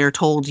are. They're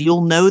told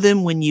you'll know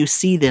them when you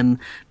see them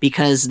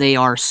because they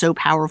are so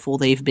powerful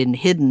they've been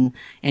hidden,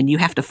 and you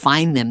have to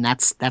find them.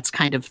 That's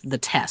kind of the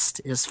test,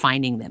 is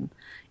finding them.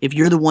 If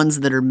you're the ones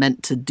that are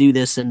meant to do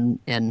this and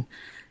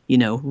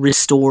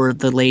restore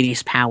the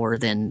lady's power,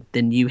 then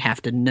you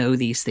have to know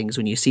these things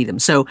when you see them.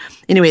 So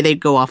anyway, they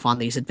go off on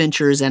these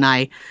adventures, and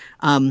I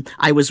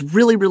was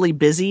really, really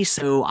busy,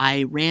 so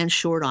I ran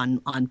short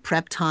on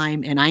prep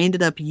time, and I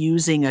ended up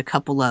using a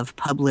couple of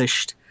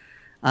published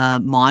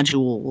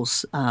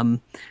modules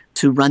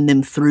to run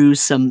them through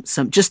some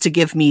just to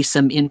give me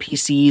some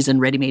NPCs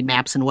and ready-made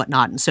maps and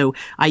whatnot. And so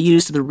I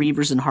used the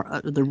Reavers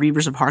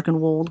of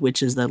Harkenwold,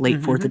 which is the late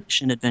 4th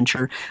edition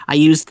adventure. I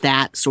used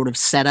that sort of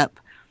setup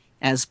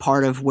as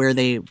part of where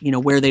they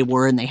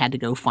were, and they had to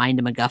go find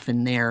a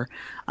MacGuffin there.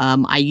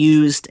 I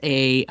used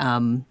a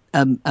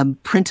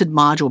printed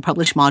module,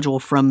 published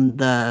module from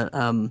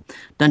the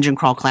Dungeon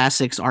Crawl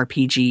Classics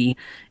RPG,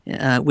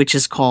 which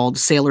is called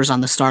Sailors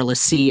on the Starless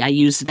Sea. I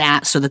used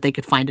that so that they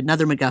could find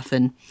another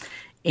MacGuffin.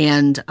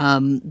 And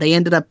they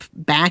ended up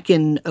back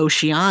in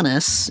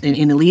Oceanus,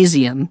 in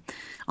Elysium,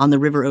 on the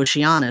river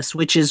Oceanus,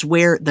 which is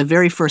where the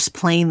very first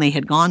plane they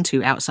had gone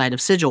to outside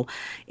of Sigil.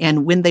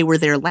 And when they were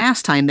there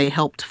last time, they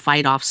helped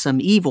fight off some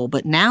evil.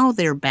 But now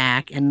they're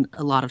back, and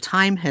a lot of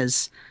time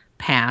has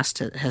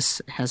passed,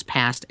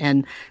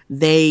 and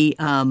they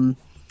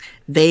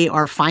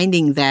are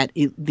finding that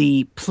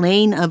the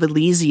plane of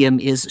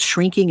Elysium is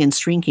shrinking and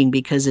shrinking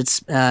because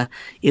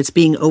it's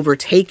being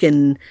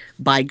overtaken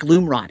by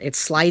Gloomrot. It's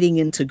sliding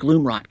into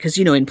Gloomrot because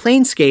in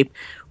Planescape,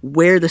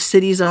 where the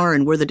cities are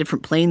and where the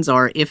different planes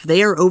are, if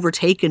they are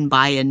overtaken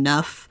by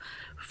enough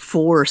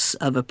force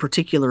of a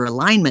particular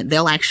alignment,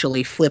 they'll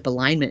actually flip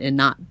alignment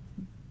and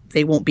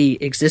they won't be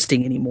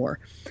existing anymore.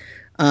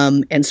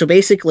 And so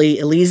basically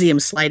Elysium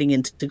sliding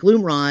into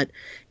Gloomrot,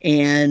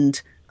 and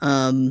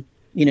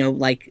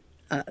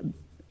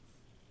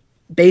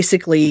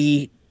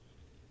basically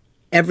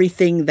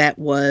everything that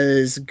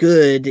was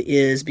good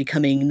is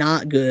becoming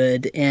not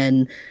good.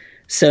 And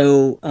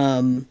so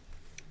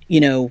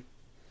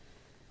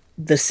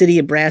the City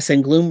of Brass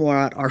and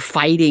Gloomrot are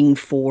fighting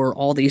for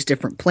all these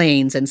different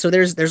planes, and so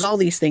there's all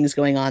these things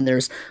going on.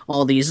 There's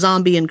all these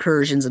zombie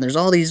incursions, and there's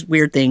all these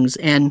weird things,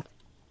 and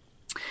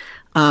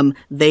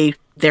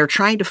they're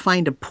trying to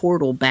find a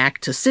portal back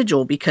to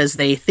Sigil because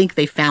they think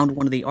they found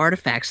one of the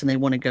artifacts, and they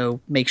want to go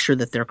make sure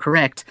that they're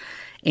correct.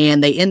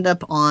 And they end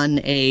up on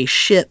a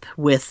ship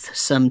with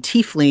some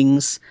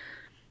tieflings,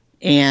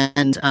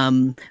 and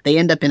they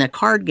end up in a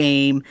card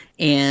game,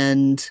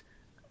 and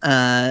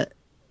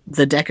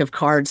the deck of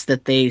cards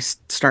that they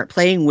start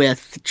playing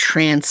with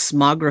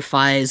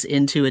transmogrifies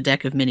into a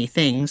deck of many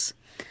things,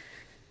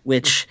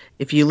 which,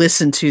 if you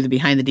listen to the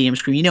Behind the DM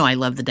Screen, I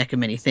love the deck of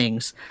many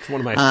things. It's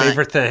one of my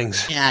favorite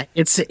things. Yeah,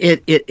 it's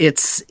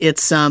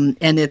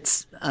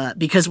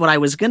because what I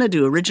was going to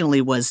do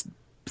originally was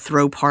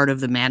throw part of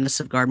the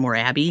Madness of Gardmore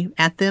Abbey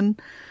at them.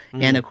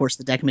 And of course,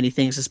 the deck of many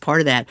things is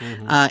part of that.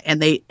 And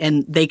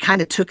they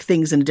kind of took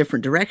things in a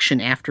different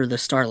direction after the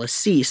Starless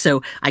Sea.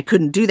 So I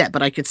couldn't do that,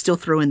 but I could still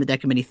throw in the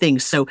deck of many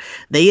things. So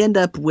they end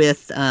up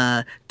with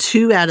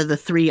 2 out of the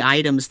 3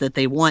 items that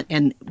they want.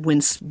 And when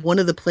one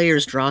of the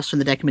players draws from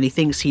the deck of many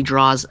things, he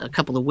draws a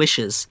couple of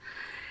wishes.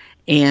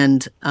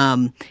 And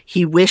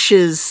he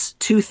wishes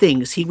 2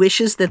 things. He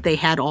wishes that they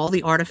had all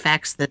the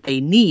artifacts that they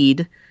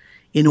need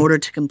in order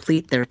to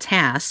complete their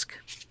task.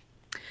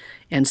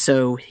 And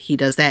so he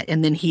does that.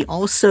 And then he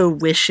also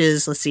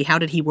wishes, let's see, how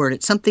did he word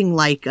it? Something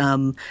like,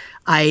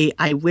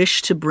 I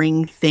wish to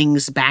bring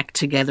things back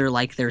together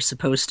like they're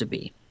supposed to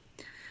be.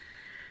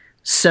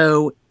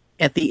 So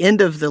at the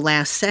end of the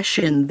last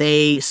session,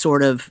 they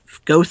sort of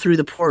go through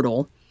the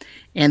portal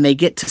and they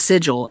get to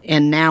Sigil.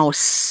 And now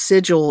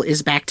Sigil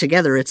is back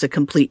together. It's a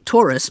complete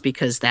torus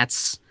because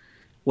that's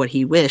what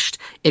he wished,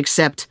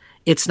 except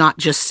it's not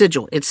just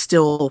Sigil. It's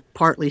still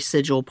partly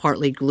Sigil,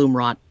 partly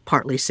Gloomrot,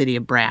 partly City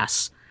of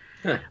Brass.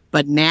 Huh.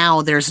 But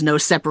now there's no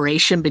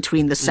separation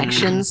between the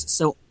sections,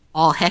 so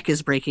all heck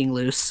is breaking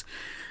loose.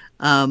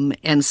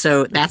 And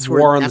so that's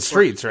where war on the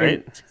streets,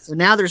 right? So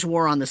now there's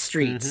war on the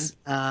streets.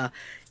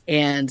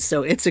 And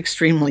so it's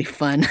extremely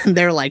fun.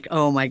 They're like,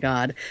 oh my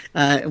God.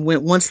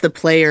 Once the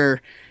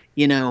player,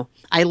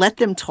 I let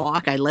them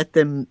talk. I let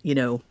them,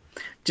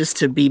 just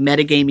to be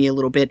metagamey a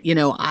little bit,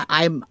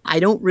 I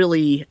don't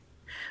really,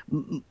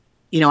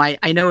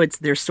 I know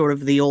there's sort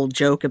of the old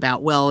joke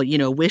about,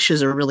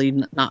 wishes are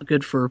really not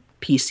good for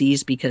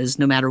PCs because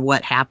no matter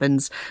what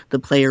happens, the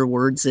player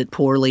words it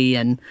poorly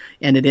and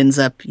it ends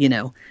up,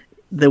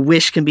 the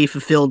wish can be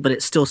fulfilled, but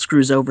it still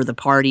screws over the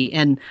party.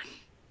 And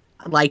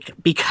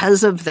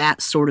because of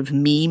that sort of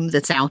meme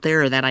that's out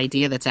there or that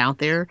idea that's out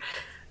there,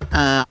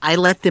 I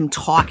let them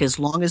talk as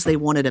long as they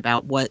wanted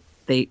about what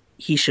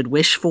he should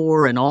wish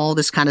for and all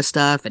this kind of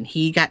stuff. And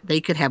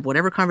they could have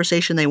whatever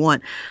conversation they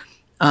want.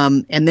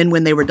 And then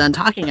when they were done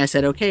talking, I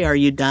said, okay, are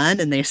you done?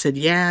 And they said,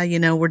 yeah,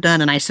 we're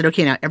done. And I said,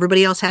 okay, now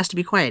everybody else has to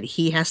be quiet.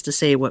 He has to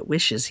say what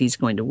wishes he's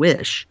going to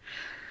wish.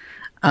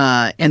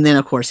 And then,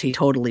 of course, he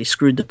totally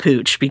screwed the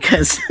pooch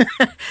because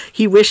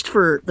he wished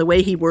for the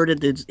way he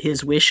worded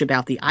his wish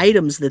about the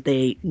items that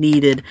they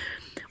needed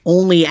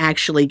only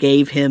actually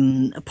gave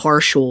him a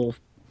partial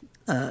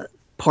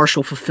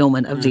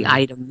fulfillment of the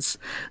items.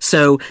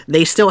 So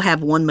they still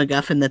have one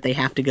MacGuffin that they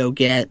have to go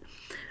get.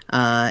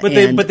 But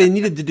they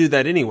needed to do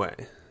that anyway.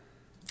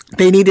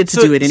 They needed to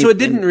do it anyway. So it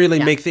didn't really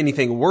make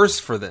anything worse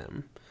for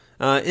them.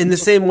 In the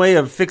same way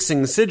of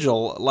fixing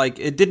Sigil,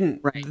 it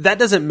didn't. Right. That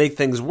doesn't make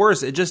things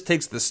worse. It just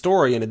takes the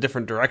story in a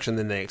different direction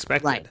than they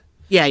expected. Right.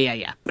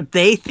 Yeah. But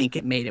they think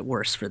it made it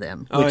worse for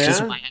them, which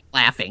is why I'm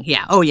laughing.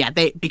 Yeah. Oh, yeah.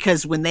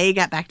 Because when they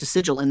got back to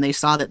Sigil and they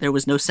saw that there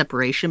was no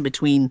separation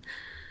between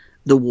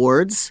the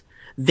wards,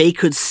 they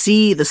could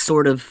see the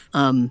sort of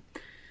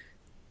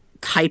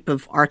type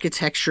of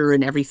architecture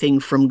and everything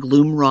from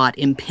Gloomrot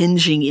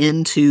impinging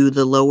into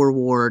the lower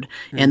ward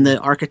and the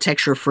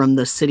architecture from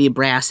the City of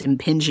Brass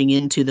impinging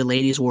into the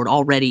Ladies' Ward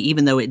already,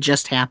 even though it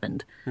just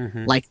happened.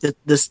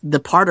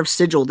 The part of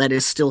Sigil that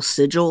is still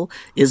Sigil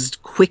is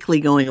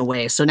quickly going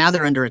away. So now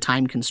they're under a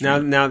time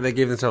constraint. Now they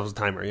gave themselves a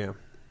timer, yeah.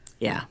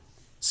 Yeah.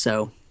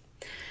 So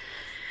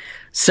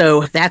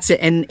that's it.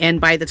 And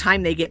by the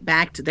time they get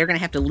back, they're going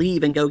to have to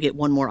leave and go get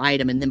one more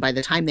item. And then by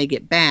the time they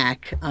get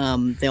back,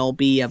 they'll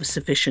be of a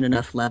sufficient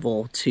enough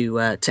level to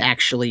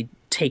actually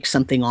take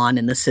something on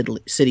in the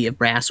City of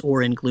Brass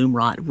or in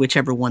Gloomrot,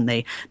 whichever one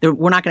we're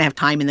not going to have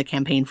time in the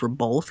campaign for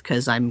both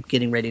because I'm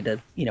getting ready to,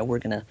 we're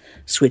going to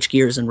switch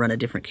gears and run a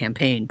different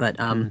campaign. But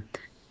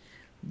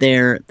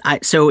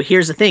so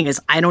here's the thing is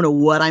I don't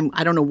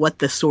know what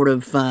the sort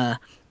of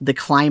the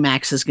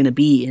climax is going to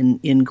be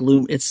in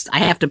Gloom. I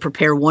have to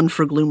prepare one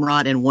for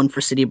Gloomrot and one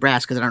for City of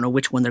Brass because I don't know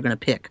which one they're going to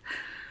pick.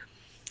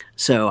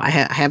 So I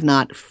have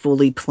not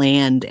fully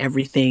planned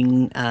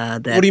everything.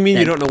 What do you mean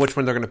you don't know which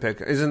one they're going to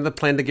pick? Isn't the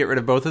plan to get rid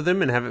of both of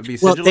them and have it be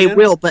Sigil Well, they again?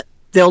 will, but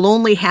they'll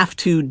only have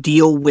to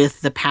deal with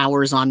the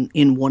powers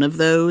in one of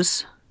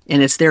those,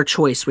 and it's their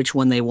choice which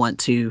one they want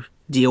to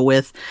deal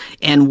with.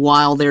 And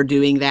while they're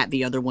doing that,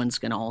 the other one's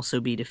going to also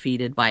be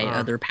defeated by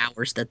other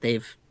powers that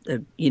they've,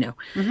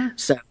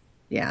 So.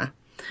 Yeah.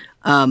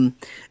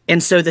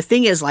 And so the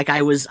thing is,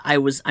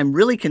 I'm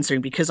really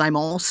concerned because I'm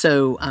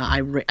also, I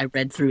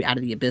read through Out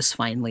of the Abyss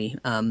finally.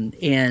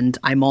 And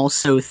I'm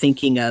also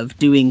thinking of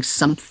doing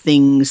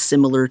something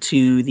similar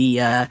to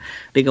the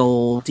big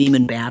old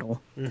demon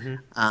battle.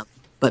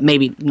 But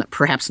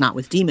perhaps not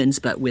with demons,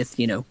 but with,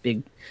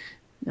 big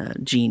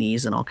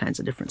genies and all kinds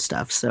of different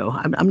stuff. So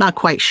I'm not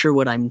quite sure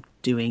what I'm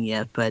doing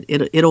yet, but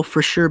it'll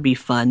for sure be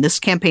fun.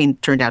 This campaign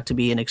turned out to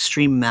be an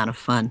extreme amount of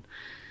fun.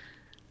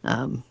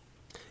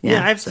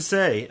 Yeah, I have to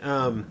say,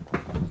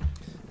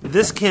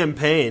 this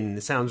campaign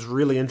sounds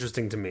really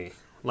interesting to me.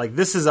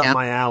 This is up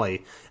my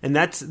alley, and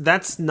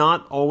that's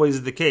not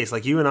always the case.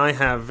 You and I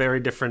have very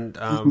different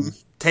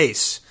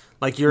tastes.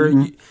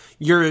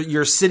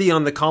 Your city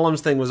on the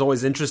columns thing was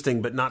always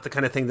interesting, but not the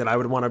kind of thing that I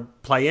would want to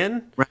play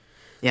in. Right.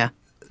 Yeah.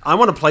 I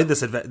want to play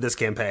this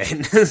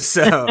campaign.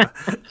 So.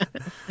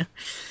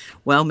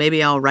 Well,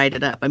 maybe I'll write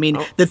it up. I mean,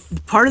 the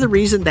part of the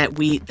reason that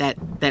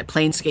that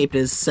Planescape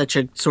is such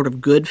a sort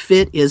of good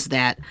fit is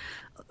that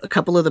a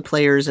couple of the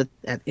players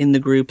in the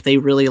group, they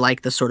really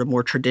like the sort of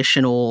more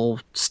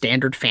traditional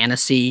standard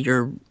fantasy.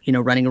 You're,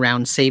 running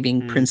around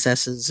saving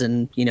princesses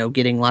and,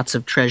 getting lots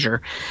of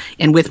treasure.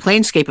 And with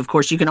Planescape, of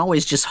course, you can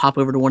always just hop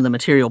over to one of the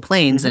material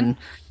planes and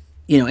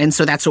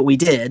so that's what we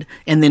did.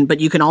 And then,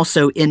 but you can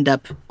also end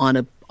up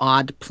on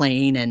odd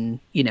plane and,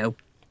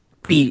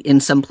 be in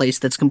some place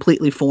that's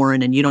completely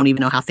foreign and you don't even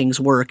know how things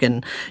work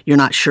and you're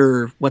not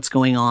sure what's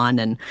going on.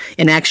 And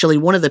actually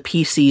one of the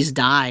PCs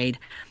died,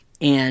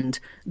 and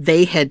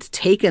they had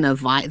taken a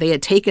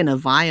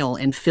vial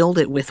and filled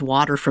it with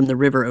water from the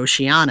river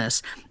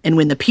Oceanus. And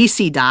when the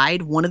PC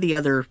died, one of the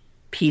other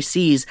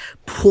PCs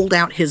pulled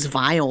out his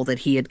vial that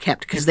he had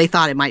kept because they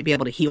thought it might be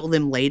able to heal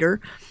them later,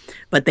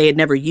 but they had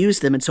never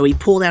used them. And so he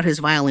pulled out his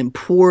vial and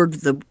poured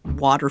the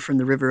water from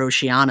the river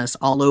Oceanus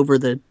all over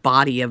the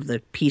body of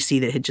the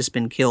PC that had just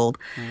been killed.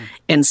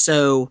 And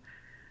so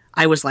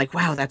I was like,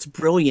 wow, that's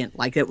brilliant.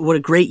 Like, what a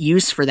great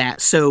use for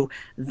that. So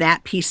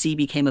that PC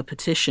became a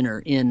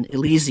petitioner in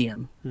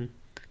Elysium,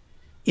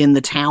 in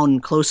the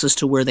town closest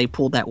to where they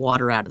pulled that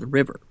water out of the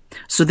river.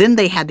 So then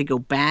they had to go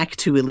back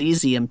to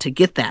Elysium to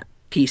get that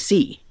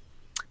PC,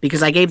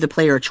 because I gave the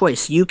player a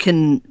choice. You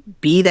can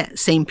be that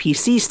same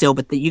PC still,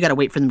 but you got to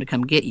wait for them to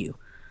come get you.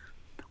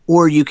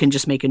 Or you can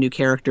just make a new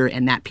character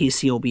and that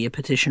PC will be a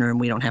petitioner and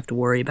we don't have to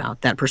worry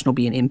about that person will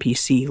be an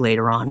NPC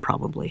later on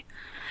probably.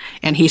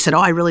 And he said, oh,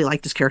 I really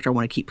like this character. I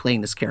want to keep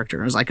playing this character.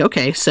 And I was like,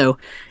 okay. So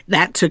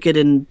that took it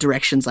in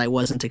directions I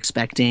wasn't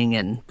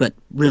expecting, but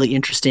really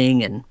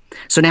interesting. And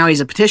so now he's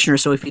a petitioner.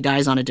 So if he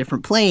dies on a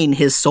different plane,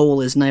 his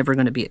soul is never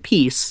going to be at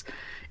peace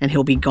and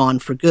he'll be gone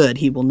for good.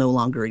 He will no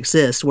longer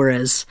exist.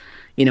 Whereas,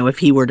 if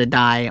he were to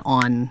die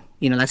on,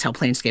 that's how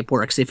Planescape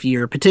works. If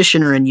you're a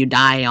petitioner and you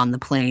die on the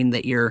plane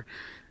that you're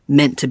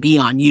meant to be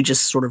on, you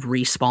just sort of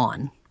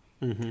respawn.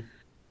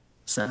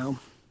 So.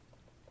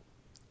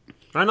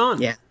 Right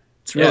on. Yeah.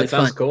 It's really it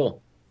sounds fun.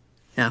 Cool.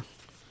 Yeah.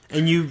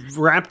 And you've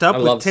wrapped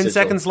up with 10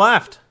 seconds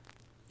left.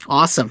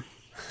 Awesome.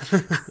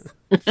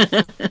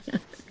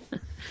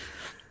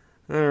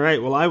 All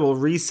right. Well, I will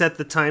reset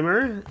the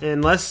timer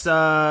unless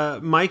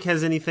Mike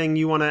has anything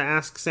you want to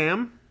ask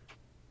Sam.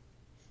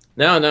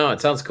 No, it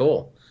sounds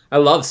cool. I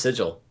love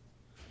Sigil.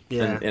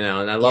 Yeah.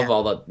 And I love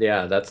all that.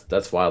 Yeah,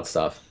 that's wild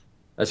stuff.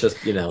 That's just,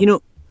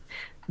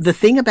 the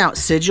thing about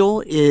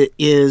Sigil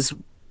is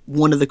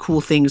one of the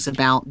cool things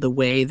about the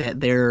way that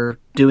they're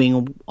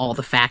doing all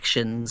the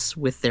factions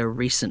with their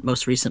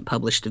most recent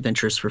published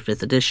adventures for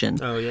 5th edition.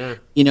 Oh, yeah.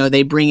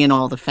 They bring in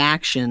all the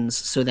factions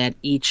so that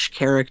each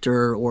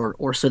character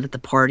or so that the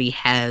party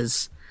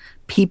has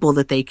people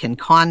that they can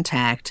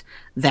contact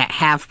that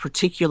have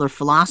particular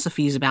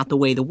philosophies about the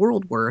way the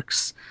world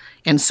works.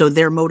 And so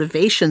their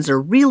motivations are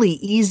really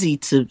easy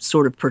to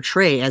sort of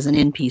portray as an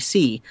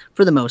NPC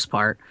for the most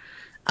part.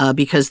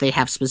 Because they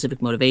have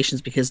specific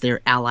motivations, because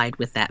they're allied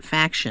with that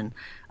faction.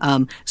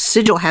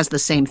 Sigil has the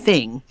same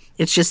thing.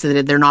 It's just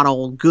that they're not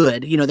all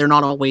good. They're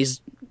not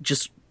always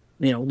just,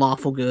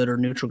 lawful good or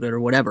neutral good or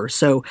whatever.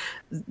 So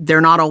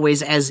they're not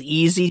always as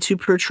easy to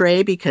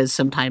portray because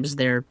sometimes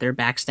they're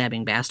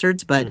backstabbing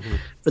bastards. But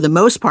for the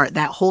most part,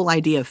 that whole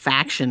idea of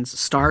factions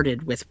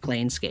started with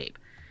Planescape.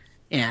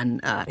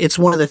 And it's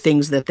one of the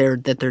things that they're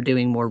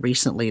doing more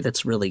recently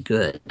that's really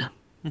good.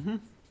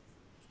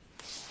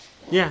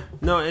 Yeah,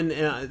 no, and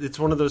it's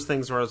one of those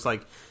things where it's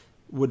like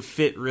would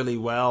fit really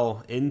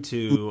well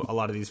into a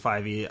lot of these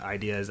 5e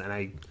ideas,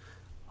 and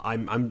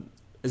I'm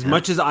as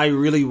much as I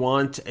really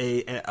want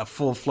a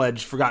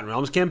full-fledged Forgotten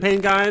Realms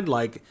campaign guide,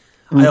 like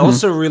I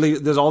also really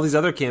there's all these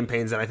other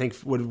campaigns that I think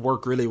would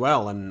work really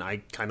well, and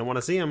I kind of want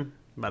to see them,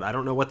 but I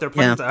don't know what their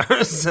plans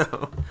are,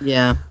 so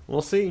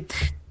we'll see.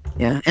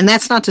 Yeah, and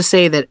that's not to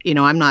say that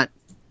I'm not.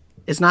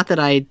 It's not that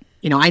I.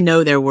 I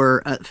know there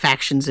were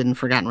factions in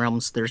Forgotten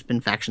Realms. There's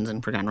been factions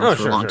in Forgotten Realms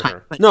for a long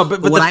time. But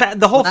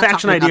the whole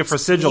faction idea for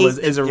Sigil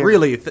is a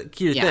really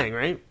key thing,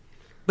 right?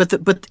 But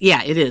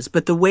it is.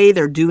 But the way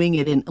they're doing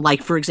it in,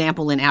 like, for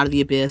example, in Out of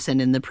the Abyss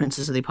and in the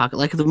Princess of the Apocalypse,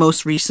 like the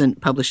most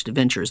recent published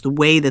adventures, the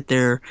way that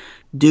they're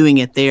doing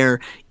it there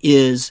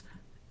is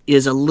a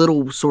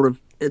little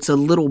it's a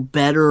little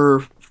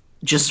better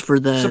just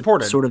for the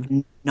sort of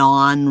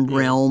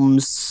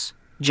non-realms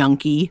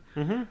junkie,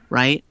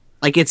 right?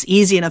 Like, it's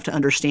easy enough to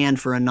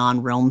understand for a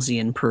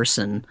non-Realmsian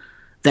person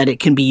that it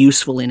can be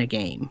useful in a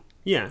game.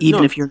 Yeah.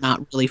 Even if you're not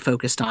really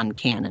focused on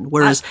canon.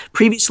 Whereas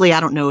previously, I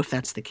don't know if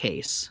that's the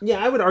case.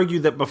 Yeah, I would argue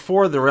that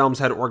before the Realms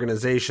had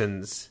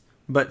organizations,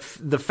 but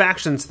the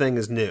factions thing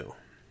is new.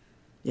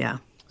 Yeah.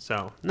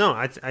 So, no,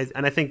 I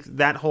think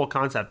that whole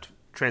concept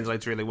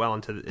translates really well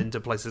into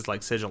places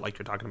like Sigil, like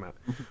you're talking about,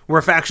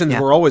 where factions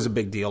were always a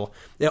big deal,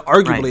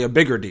 arguably a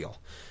bigger deal.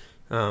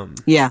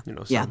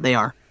 They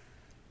are.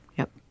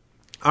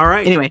 All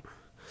right. Anyway.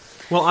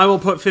 Well, I will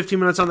put 15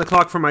 minutes on the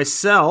clock for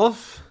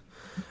myself.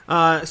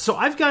 So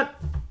I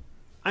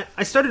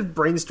started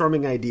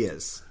brainstorming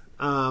ideas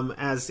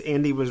as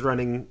Andy was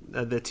running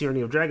the Tyranny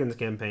of Dragons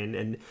campaign.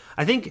 And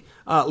I think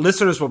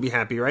listeners will be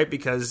happy, right?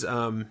 Because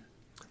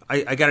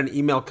I got an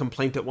email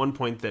complaint at one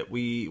point that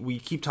we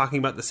keep talking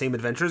about the same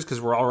adventures because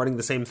we're all running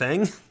the same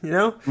thing,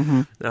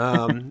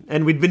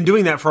 and we'd been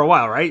doing that for a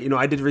while, right?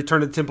 I did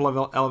Return to the Temple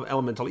of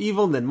Elemental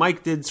Evil, and then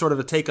Mike did sort of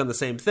a take on the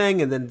same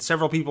thing, and then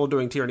several people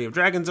doing Tyranny of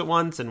Dragons at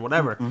once and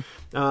whatever.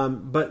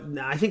 But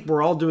I think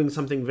we're all doing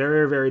something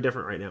very, very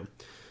different right now.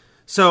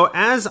 So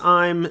as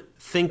I'm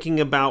thinking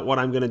about what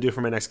I'm going to do for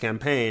my next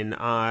campaign,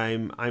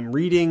 I'm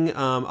reading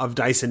of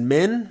Dice and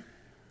Men,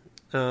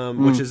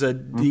 which is a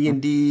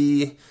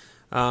D&D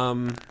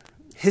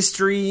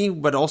history,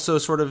 but also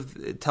sort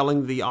of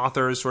telling the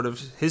author sort of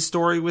his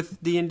story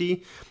with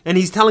D&D. And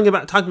he's talking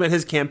about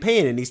his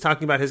campaign, and he's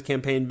talking about his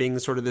campaign being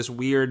sort of this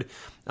weird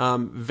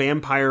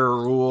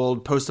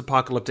vampire-ruled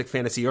post-apocalyptic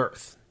fantasy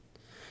Earth.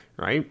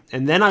 Right,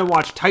 and then I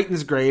watched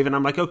Titan's Grave, and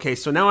I'm like, okay,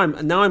 so now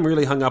I'm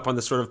really hung up on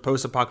this sort of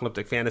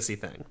post-apocalyptic fantasy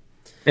thing.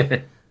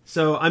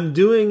 So I'm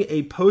doing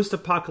a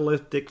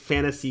post-apocalyptic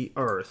fantasy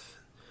Earth,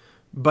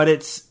 but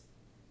it's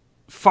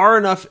far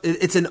enough.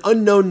 It's an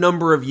unknown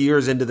number of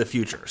years into the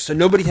future, so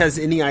nobody has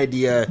any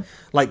idea.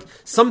 Like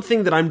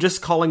something that I'm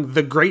just calling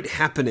the Great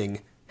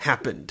Happening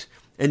happened,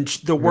 and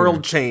the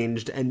world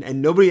changed,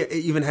 and nobody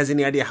even has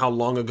any idea how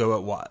long ago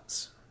it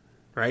was.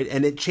 Right,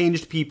 and it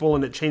changed people,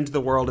 and it changed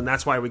the world, and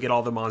that's why we get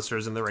all the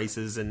monsters and the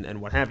races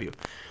and what have you.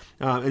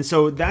 And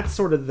so that's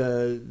sort of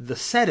the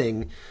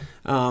setting.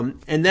 And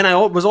then I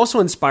was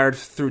also inspired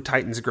through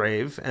Titan's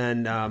Grave,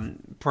 and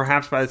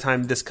perhaps by the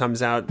time this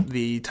comes out,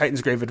 the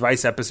Titan's Grave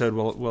advice episode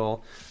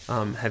will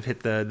have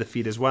hit the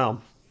feed as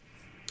well,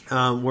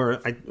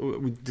 where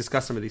we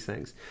discuss some of these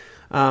things.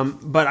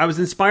 But I was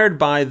inspired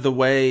by the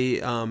way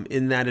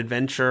in that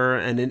adventure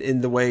and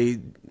in the way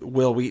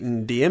Will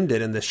Wheaton DM'd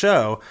it in the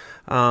show.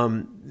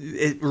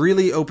 It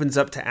really opens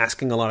up to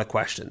asking a lot of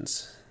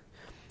questions.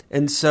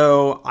 And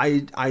so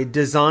I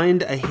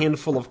designed a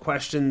handful of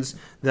questions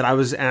that I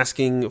was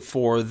asking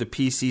for the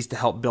PCs to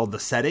help build the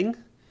setting.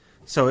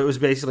 So it was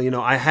basically,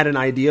 I had an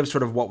idea of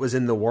sort of what was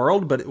in the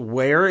world, but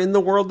where in the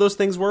world those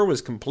things were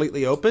was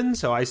completely open.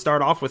 So I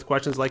start off with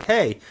questions like,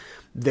 hey,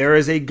 there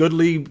is a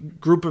goodly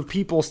group of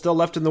people still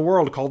left in the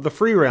world called the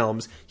Free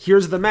Realms.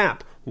 Here's the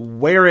map.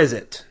 Where is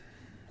it?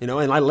 And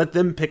I let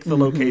them pick the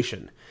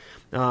location.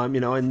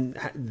 And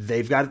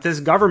they've got this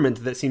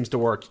government that seems to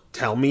work.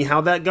 Tell me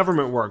how that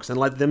government works, and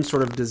let them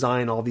sort of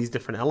design all these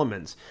different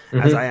elements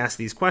as I ask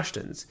these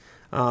questions.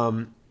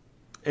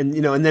 And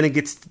then it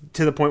gets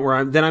to the point where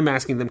I'm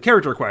asking them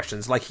character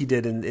questions, like he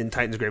did in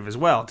Titan's Grave as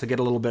well, to get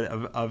a little bit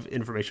of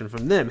information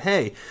from them.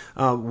 Hey,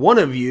 one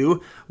of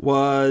you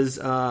has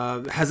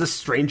a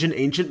strange and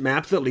ancient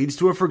map that leads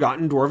to a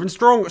forgotten dwarven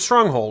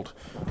stronghold.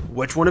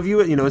 Which one of you?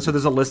 And so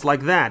there's a list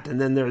like that,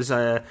 and then there's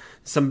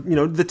some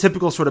the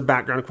typical sort of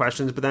background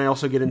questions. But then I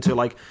also get into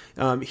like,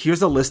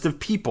 here's a list of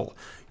people.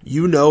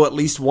 At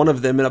least one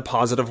of them in a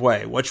positive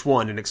way. Which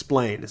one? And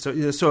explain.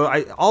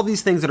 So all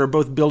these things that are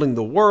both building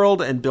the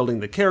world and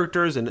building the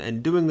characters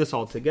and doing this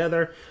all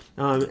together.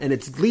 And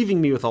it's leaving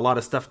me with a lot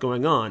of stuff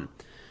going on.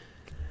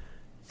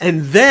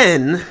 And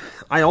then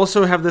I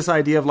also have this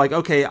idea of like,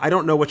 okay, I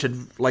don't know what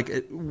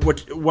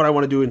I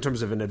want to do in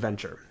terms of an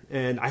adventure.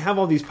 And I have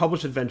all these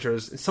published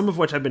adventures, some of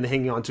which I've been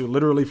hanging on to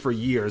literally for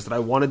years that I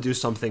want to do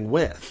something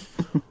with.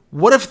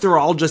 What if they're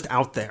all just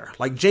out there?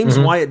 Like James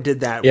Wyatt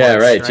did that. Yeah,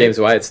 once, right. James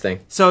Wyatt's thing.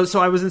 So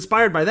I was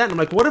inspired by that. And I'm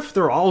like, what if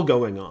they're all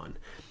going on?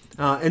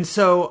 And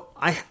so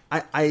I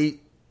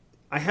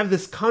have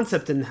this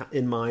concept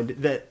in mind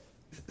that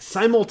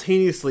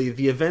simultaneously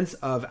the events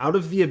of Out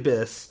of the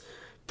Abyss,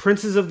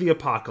 Princes of the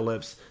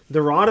Apocalypse,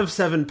 The Rod of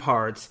Seven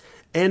Parts,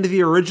 and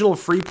the original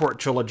Freeport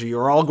trilogy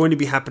are all going to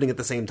be happening at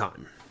the same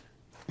time.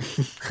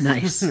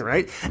 Nice.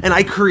 Right? And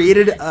I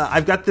created,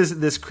 I've got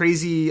this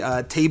crazy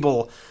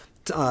table,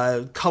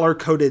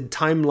 color-coded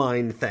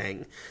timeline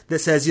thing that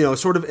says,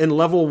 sort of in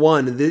level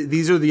 1,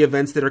 these are the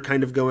events that are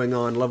kind of going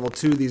on. Level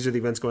 2, these are the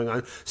events going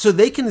on. So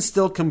they can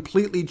still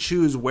completely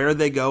choose where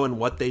they go and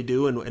what they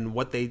do and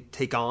what they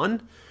take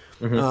on.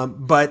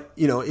 But,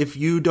 if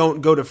you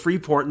don't go to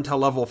Freeport until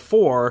level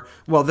 4,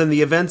 well, then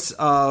the events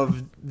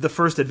of the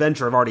first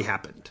adventure have already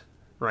happened,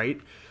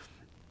 right?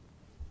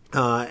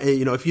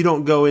 If you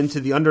don't go into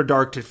the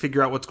Underdark to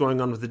figure out what's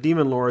going on with the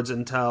Demon Lords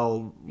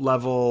until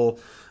level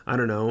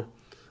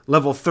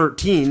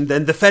 13,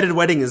 then the Fetid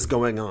Wedding is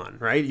going on,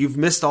 right? You've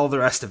missed all the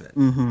rest of it.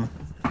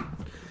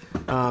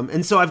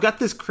 And so I've got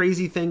this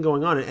crazy thing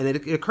going on, and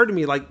it occurred to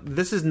me, like,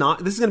 this is going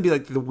to be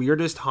like the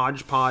weirdest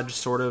hodgepodge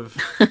sort of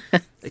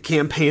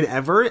campaign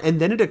ever. And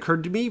then it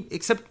occurred to me,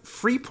 except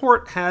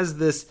Freeport has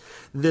this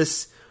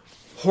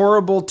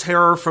horrible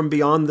terror from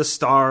beyond the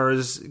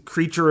stars,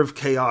 creature of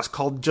chaos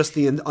called just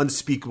the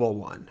Unspeakable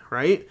One,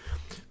 right?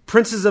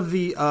 Princes of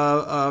the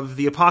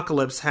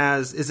Apocalypse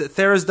is it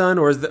Therisdun,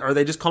 or are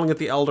they just calling it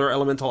the Elder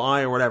Elemental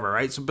Eye or whatever,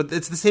 right? So, but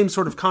it's the same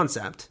sort of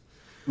concept.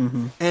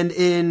 And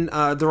in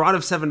The Rod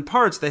of Seven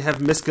Parts, they have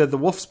Miska the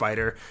Wolf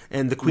Spider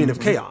and the Queen of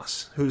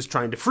Chaos, who's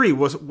trying to free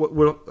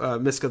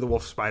Miska the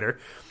Wolf Spider,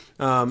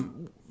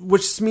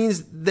 which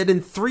means that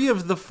in 3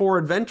 of the 4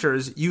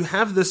 adventures, you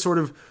have this sort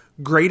of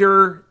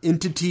greater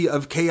entity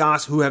of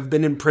chaos who have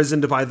been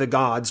imprisoned by the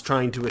gods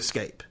trying to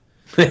escape.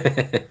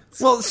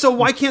 Well, so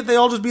why can't they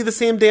all just be the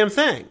same damn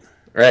thing?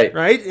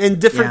 Right? And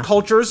different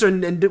cultures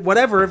and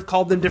whatever have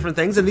called them different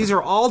things, and these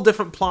are all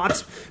different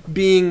plots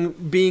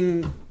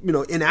being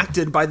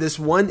enacted by this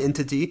one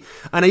entity.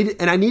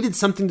 And I needed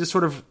something to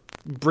sort of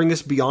bring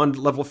us beyond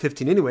level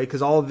 15 anyway,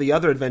 because all of the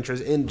other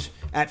adventures end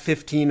at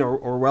 15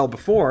 or well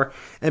before.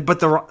 But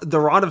the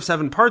Rod of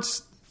Seven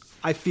Parts,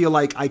 I feel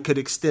like I could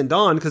extend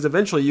on, because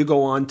eventually you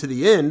go on to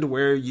the end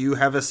where you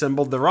have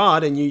assembled the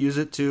rod and you use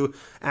it to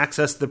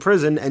access the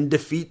prison and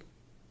defeat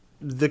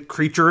the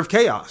creature of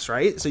chaos,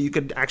 right? So you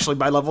could actually,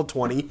 by level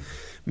 20,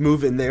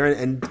 move in there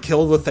and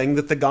kill the thing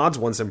that the gods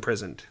once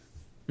imprisoned.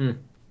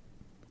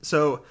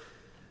 So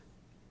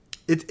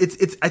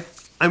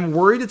I'm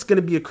worried it's going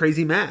to be a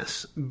crazy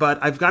mess, but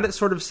I've got it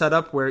sort of set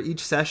up where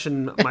each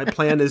session, my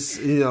plan is,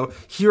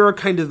 here are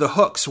kind of the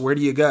hooks. Where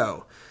do you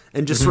go?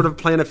 And just sort of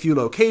plan a few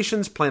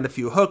locations, plan a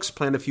few hooks,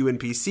 plan a few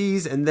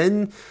NPCs, and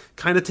then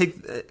kind of take.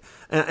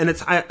 And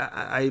it's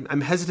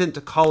I'm hesitant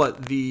to call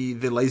it the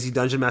lazy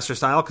dungeon master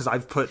style, because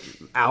I've put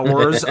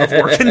hours of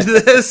work into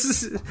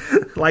this.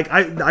 Like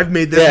I've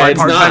made this my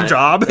part-time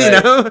job,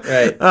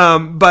 Right.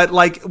 But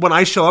like when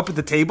I show up at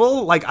the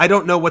table, like I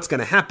don't know what's going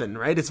to happen.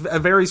 Right? It's a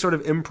very sort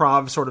of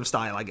improv sort of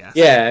style, I guess.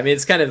 Yeah, I mean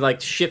it's kind of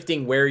like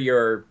shifting where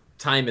your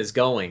time is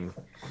going.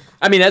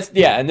 I mean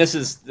and this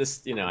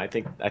I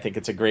think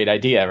it's a great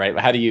idea, right?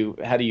 How do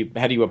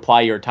you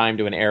apply your time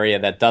to an area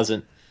that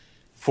doesn't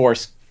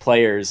force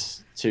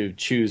players to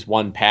choose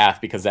one path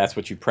because that's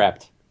what you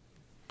prepped?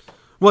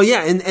 Well,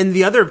 yeah, and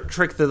the other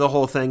trick to the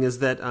whole thing is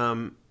that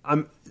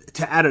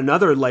to add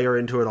another layer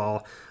into it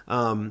all.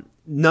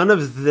 None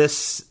of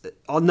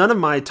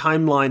my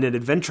timeline and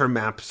adventure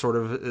map, sort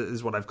of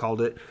is what I've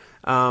called it,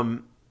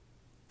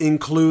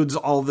 includes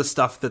all the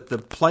stuff that the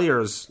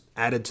players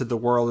added to the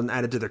world and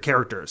added to their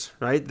characters,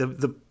 right?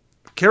 The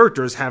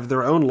characters have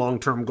their own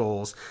long-term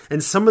goals,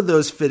 and some of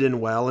those fit in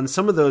well, and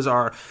some of those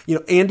are,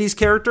 Andy's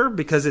character,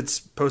 because it's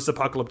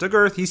post-apocalyptic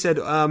Earth, he said,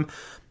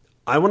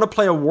 I want to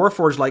play a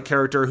Warforged-like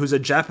character who's a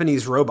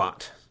Japanese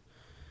robot.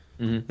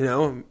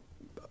 Mm-hmm.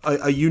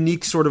 A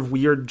unique sort of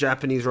weird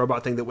Japanese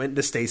robot thing that went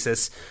into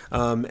stasis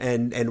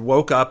and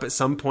woke up at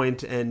some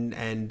point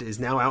and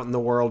is now out in the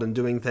world and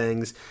doing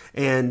things.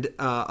 And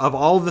of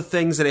all the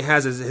things that it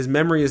has, his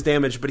memory is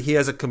damaged, but he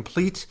has a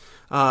complete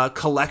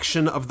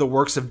collection of the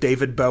works of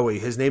David Bowie.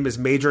 His name is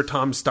Major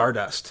Tom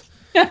Stardust.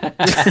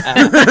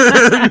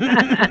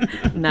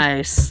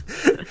 Nice.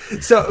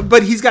 So,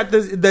 but he's got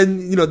this.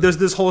 Then there's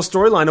this whole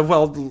storyline of,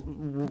 well,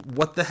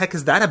 what the heck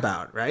is that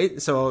about, right?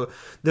 So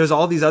there's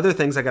all these other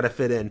things I got to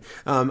fit in.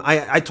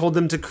 I told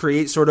them to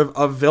create sort of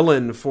a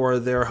villain for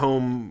their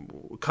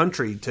home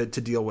country to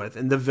deal with,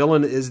 and the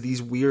villain is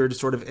these weird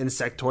sort of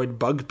insectoid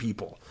bug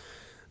people.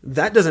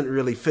 That doesn't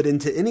really fit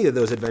into any of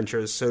those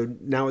adventures. So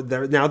now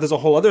there's a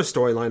whole other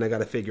storyline I got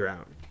to figure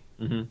out.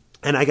 Mm-hmm.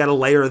 And I got to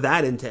layer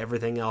that into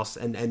everything else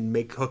and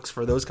make hooks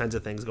for those kinds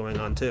of things going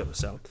on too.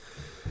 So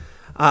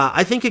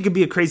I think it could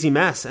be a crazy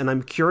mess, and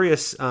I'm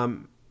curious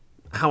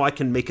how I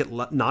can make it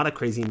not a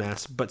crazy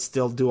mess, but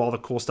still do all the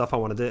cool stuff I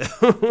want to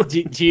do.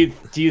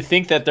 do you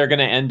think that they're going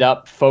to end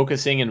up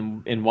focusing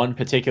in one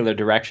particular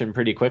direction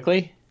pretty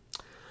quickly?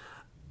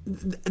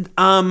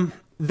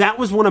 That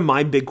was one of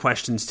my big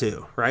questions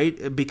too,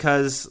 right?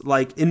 Because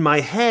like in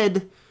my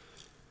head,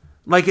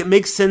 like it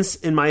makes sense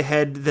in my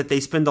head that they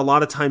spend a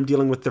lot of time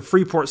dealing with the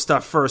Freeport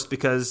stuff first,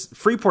 because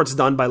Freeport's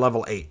done by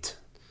level 8.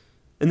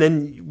 And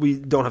then we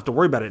don't have to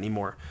worry about it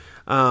anymore.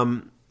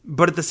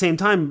 But at the same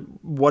time,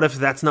 what if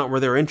that's not where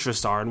their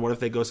interests are? And what if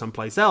they go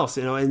someplace else?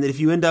 And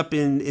if you end up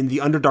in the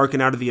Underdark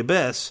and Out of the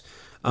Abyss,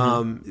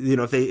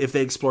 if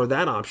they explore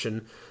that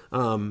option,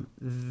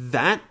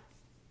 that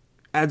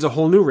adds a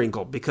whole new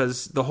wrinkle,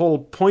 because the whole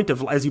point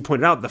of, as you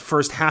pointed out, the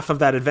first half of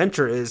that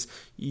adventure is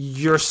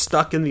you're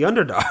stuck in the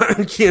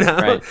Underdark,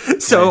 Right.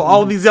 So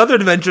all these other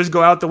adventures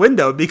go out the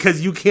window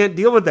because you can't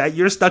deal with that.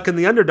 You're stuck in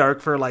the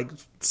Underdark for like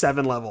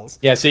 7 levels.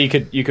 Yeah, so you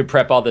could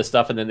prep all this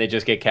stuff and then they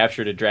just get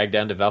captured and dragged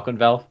down to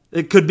Velkenvel?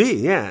 It could be,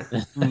 yeah.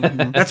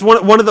 That's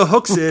one of the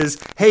hooks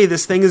is, hey,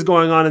 this thing is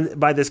going on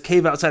by this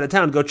cave outside of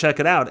town, go check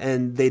it out.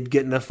 And they'd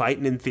get in a fight,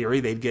 and in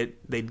theory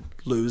they'd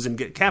lose and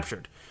get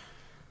captured.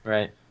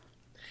 Right.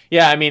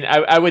 Yeah, I mean,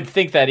 I would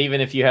think that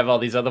even if you have all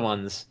these other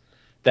ones,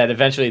 that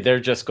eventually they're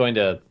just going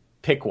to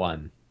pick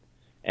one,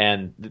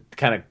 and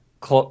kind of,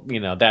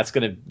 that's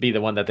going to be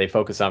the one that they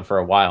focus on for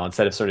a while,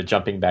 instead of sort of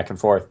jumping back and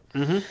forth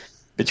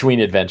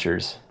between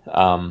adventures.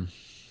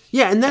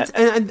 Yeah, and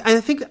I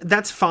think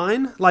that's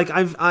fine. Like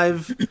I've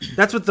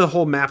that's what the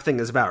whole map thing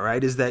is about,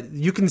 right? Is that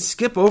you can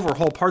skip over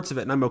whole parts of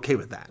it, and I'm okay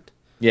with that.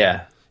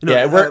 Yeah.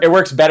 It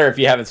works better if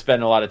you haven't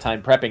spent a lot of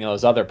time prepping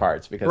those other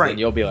parts, because then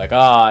you'll be like,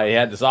 I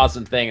had this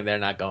awesome thing, and they're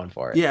not going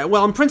for it. Yeah,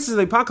 well, and Princess of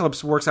the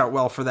Apocalypse works out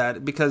well for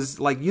that, because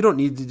like you don't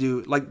need to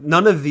do, like,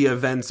 none of the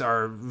events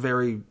are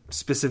very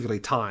specifically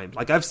timed.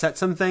 Like I've set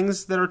some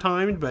things that are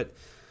timed, but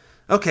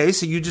okay,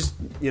 so you just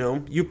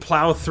you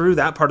plow through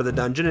that part of the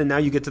dungeon, and now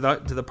you get to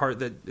the part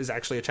that is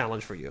actually a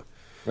challenge for you.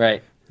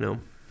 Right.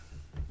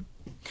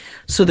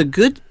 So the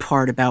good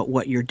part about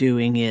what you're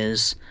doing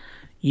is,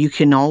 you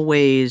can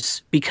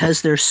always,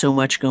 because there's so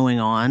much going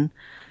on,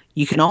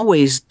 you can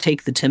always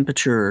take the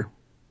temperature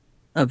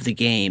of the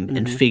game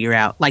and figure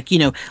out, maybe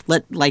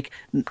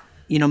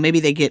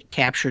they get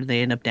captured,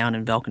 they end up down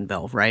in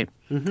Velkenvel, right?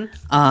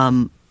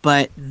 Mm-hmm.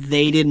 but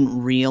they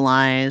didn't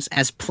realize,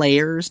 as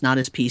players, not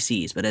as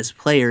PCs, but as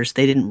players,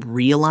 they didn't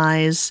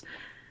realize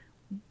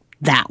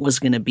that was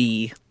going to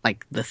be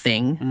like the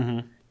thing.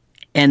 Mm-hmm.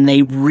 And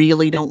they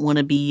really don't want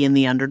to be in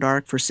the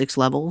Underdark for 6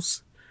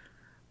 levels.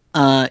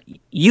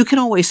 You can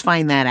always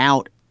find that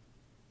out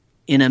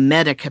in a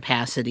meta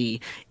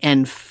capacity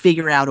and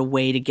figure out a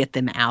way to get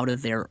them out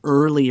of there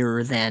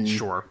earlier than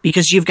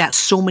because you've got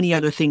so many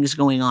other things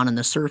going on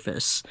the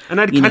surface. And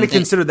I'd kind of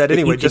considered that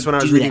anyway, just when I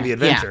was reading the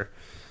adventure.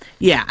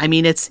 Yeah, I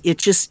mean,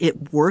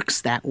 it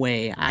works that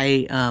way.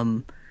 I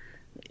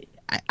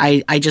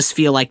just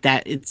feel like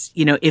that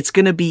it's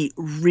going to be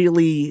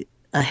really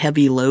a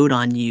heavy load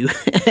on you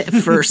at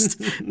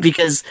first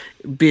because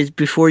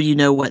before you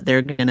know what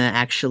they're going to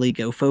actually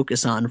go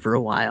focus on for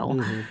a while.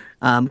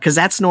 Because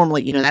that's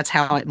normally, that's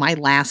how my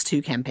last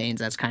 2 campaigns,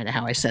 that's kind of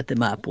how I set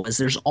them up, was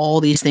there's all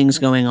these things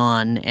going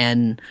on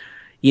and,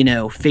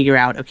 figure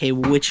out, okay,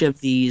 which of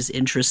these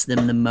interests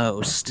them the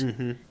most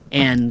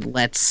and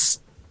let's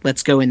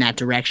go in that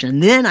direction.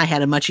 And then I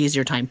had a much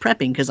easier time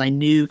prepping because I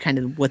knew kind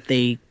of what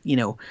they,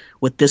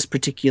 what this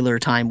particular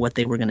time, what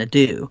they were going to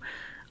do.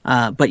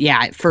 But yeah,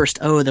 at first,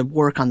 the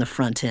work on the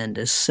front end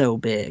is so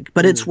big,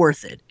 but it's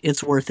worth it.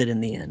 It's worth it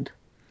in the end.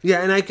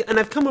 Yeah, and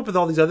I've come up with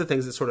all these other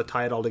things that sort of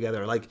tie it all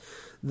together, like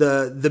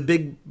the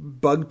big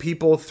bug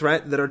people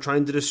threat that are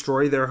trying to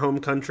destroy their home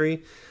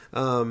country.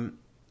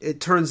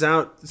 It turns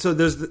out, so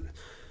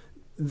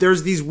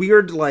there's these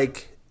weird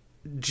like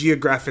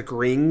geographic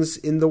rings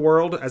in the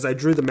world. As I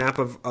drew the map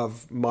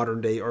of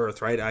modern day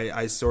Earth, right?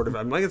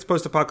 I'm like, it's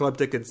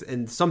post-apocalyptic,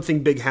 and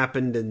something big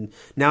happened, and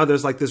now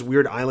there's like this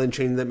weird island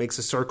chain that makes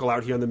a circle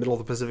out here in the middle of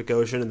the Pacific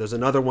Ocean, and there's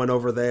another one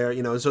over there,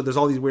 and so there's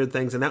all these weird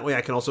things, and that way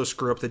I can also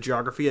screw up the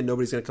geography, and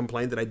nobody's going to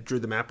complain that I drew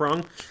the map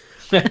wrong.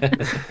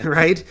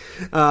 Right?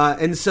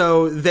 And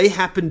so they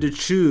happen to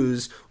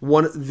choose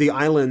the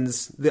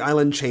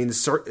island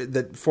chains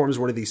that forms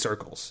one of these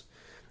circles.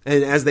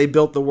 And as they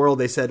built the world,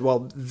 they said,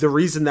 well, the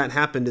reason that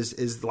happened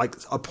is like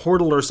a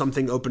portal or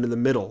something opened in the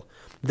middle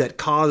that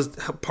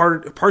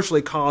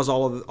partially caused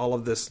all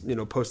of this,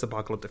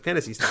 post-apocalyptic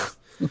fantasy stuff.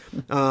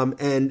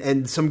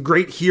 And some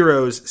great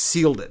heroes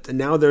sealed it. And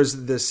now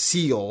there's this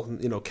seal,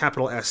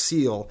 capital S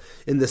seal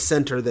in the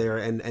center there.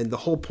 And the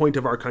whole point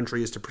of our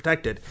country is to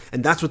protect it.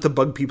 And that's what the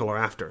bug people are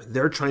after.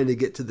 They're trying to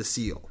get to the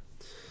seal.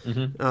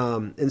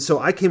 And so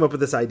I came up with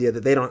this idea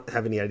that they don't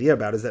have any idea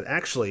about, is that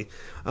actually,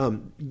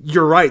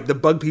 you're right, the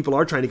bug people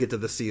are trying to get to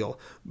the seal,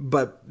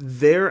 but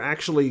they're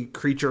actually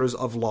creatures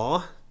of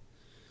law,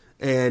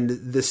 and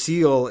the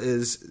seal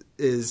is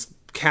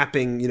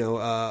capping,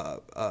 a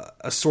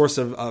source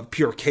of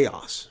pure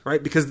chaos,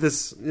 right? Because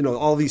this,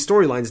 all these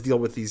storylines deal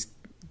with these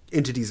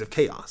entities of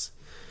chaos.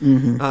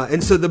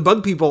 And so the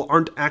bug people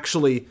aren't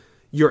actually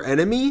your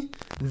enemy.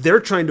 They're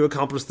trying to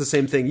accomplish the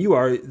same thing you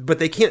are, but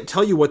they can't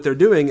tell you what they're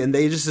doing, and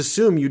they just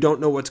assume you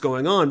don't know what's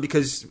going on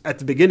because at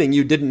the beginning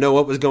you didn't know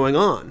what was going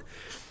on.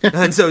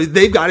 And so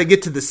they've got to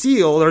get to the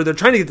seal, or they're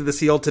trying to get to the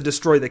seal to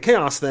destroy the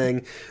chaos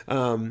thing,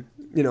 and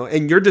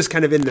you're just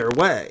kind of in their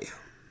way.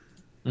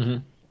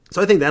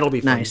 So I think that'll be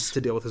fun to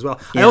deal with as well.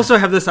 Yeah. I also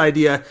have this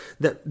idea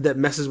that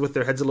messes with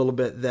their heads a little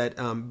bit, that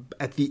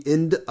at the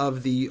end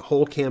of the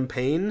whole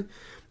campaign,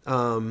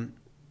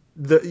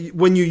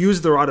 when you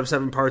use the Rod of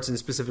Seven Parts in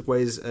specific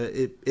ways,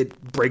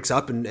 it breaks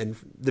up and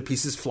the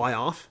pieces fly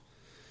off,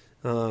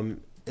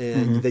 and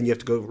then you have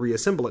to go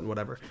reassemble it and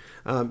whatever.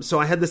 So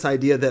I had this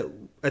idea that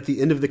at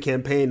the end of the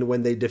campaign,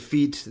 when they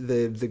defeat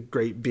the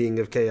great being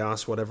of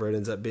chaos, whatever it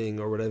ends up being,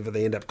 or whatever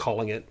they end up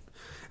calling it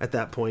at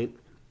that point,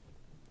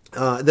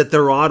 that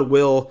the rod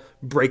will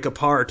break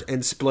apart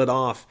and split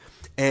off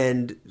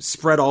and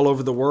spread all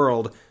over the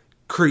world,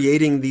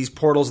 creating these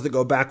portals that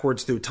go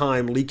backwards through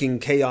time, leaking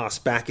chaos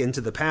back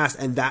into the past,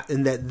 and that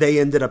they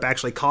ended up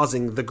actually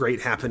causing the great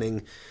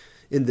happening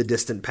in the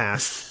distant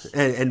past,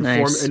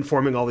 and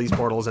forming all these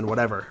portals and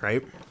whatever,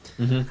 right?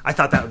 I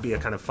thought that would be a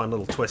kind of fun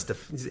little twist.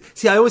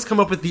 See, I always come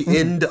up with the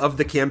end of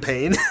the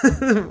campaign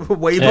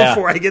way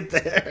before I get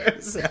there.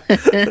 So.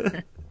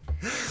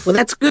 Well,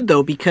 that's good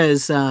though,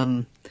 because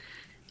in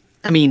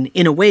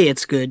a way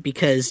it's good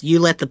because you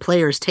let the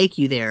players take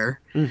you there,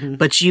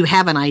 but you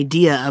have an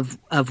idea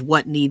of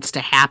what needs to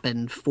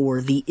happen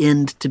for the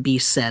end to be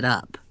set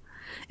up.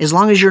 As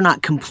long as you're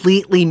not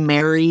completely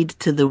married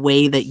to the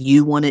way that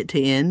you want it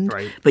to end,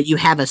 but you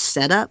have a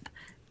setup,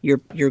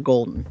 you're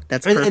golden.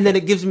 That's perfect. And then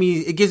it gives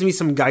me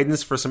some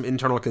guidance for some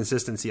internal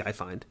consistency, I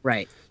find.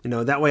 Right.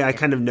 That way I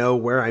kind of know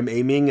where I'm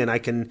aiming, and I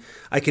can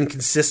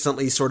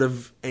consistently sort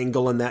of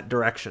angle in that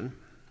direction.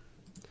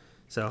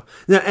 So,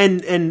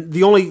 and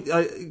the only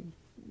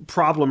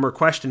problem or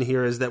question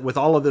here is that with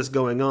all of this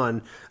going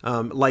on,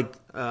 like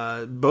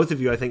both of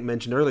you I think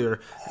mentioned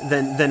earlier,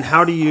 then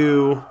how do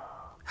you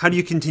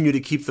continue to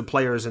keep the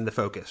players in the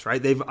focus,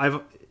 right?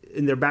 I've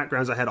in their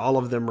backgrounds I had all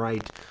of them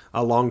write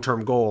a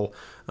long-term goal.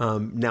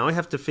 Now I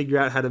have to figure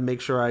out how to make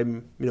sure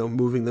I'm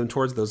moving them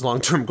towards those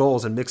long-term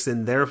goals and mix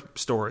in their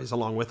stories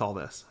along with all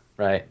this.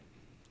 Right.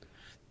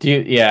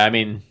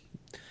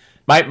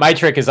 My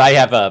trick is I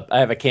have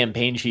a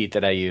campaign sheet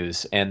that I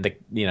use, and the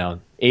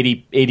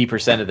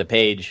 80% of the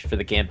page for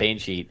the campaign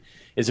sheet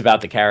is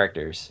about the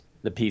characters,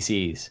 the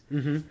PCs,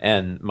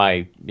 and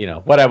my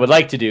what I would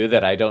like to do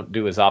that I don't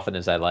do as often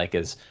as I like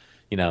is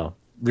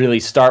really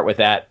start with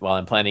that while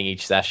I'm planning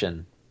each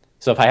session.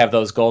 So if I have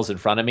those goals in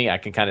front of me, I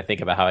can kind of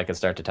think about how I can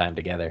start to tie them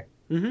together.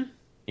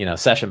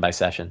 Session by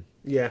session.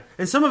 Yeah,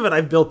 and some of it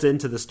I've built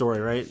into the story,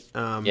 right?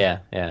 Yeah.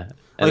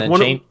 And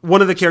like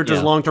one of the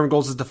characters' long-term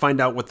goals is to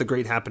find out what the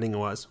Great Happening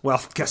was. Well,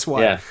 guess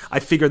what? Yeah. I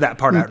figured that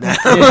part out now.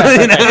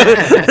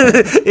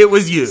 It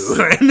was you.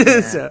 Right?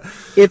 Yeah. So,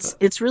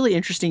 it's really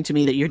interesting to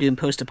me that you're doing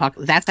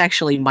post-apocalypse. That's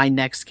actually my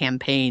next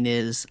campaign.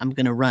 Is I'm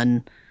going to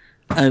run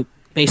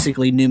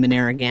basically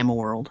Numenera Gamma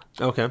World.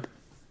 okay.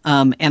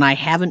 And I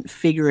haven't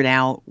figured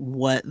out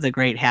what the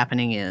Great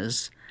Happening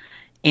is.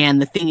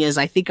 And the thing is,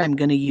 I think I'm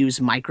going to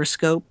use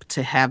Microscope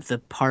to have the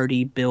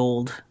party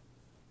build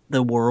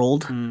the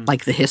world,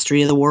 like the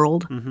history of the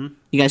world.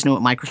 You guys know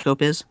what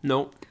Microscope is?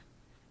 Nope.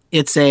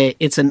 It's a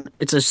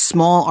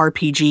small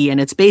RPG,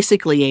 and it's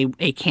basically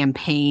a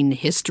campaign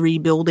history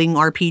building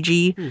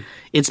RPG.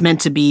 It's meant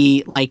to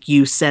be like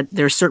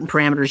there's certain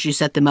parameters, you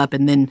set them up,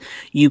 and then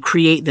you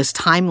create this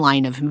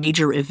timeline of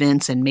major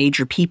events and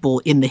major people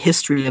in the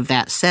history of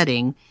that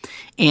setting.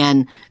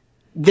 And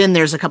then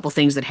there's a couple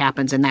things that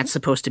happens, and that's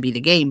supposed to be the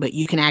game, but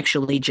you can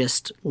actually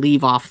just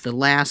leave off the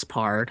last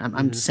part.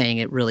 I'm saying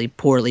it really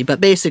poorly, but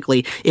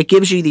basically it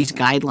gives you these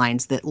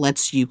guidelines that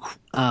lets you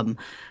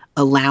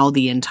allow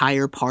the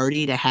entire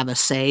party to have a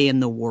say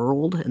in the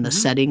world and the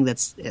setting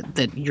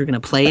that you're going to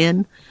play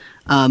in.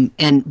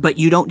 But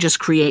you don't just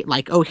create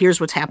like, oh, here's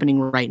what's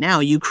happening right now.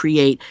 You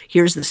create,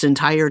 here's this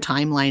entire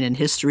timeline and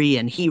history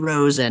and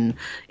heroes and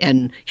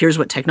here's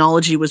what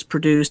technology was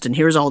produced and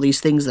here's all these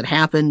things that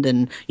happened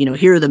and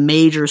here are the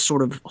major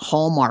sort of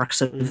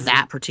hallmarks of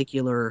that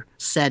particular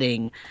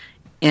setting.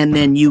 And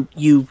then you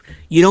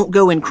don't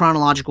go in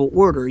chronological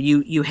order.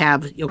 You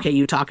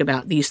talk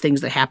about these things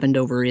that happened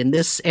over in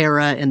this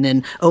era, and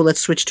then let's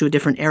switch to a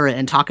different era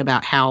and talk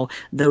about how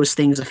those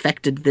things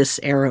affected this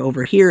era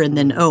over here, and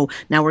then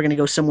now we're going to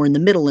go somewhere in the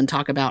middle and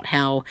talk about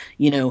how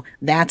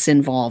that's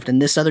involved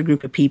and this other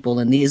group of people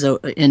and these,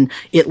 and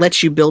it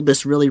lets you build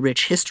this really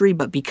rich history.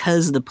 But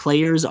because the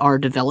players are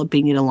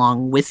developing it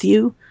along with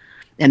you,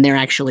 and they're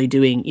actually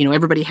doing,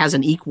 everybody has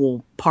an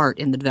equal part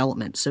in the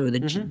development. So the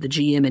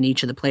GM and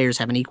each of the players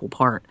have an equal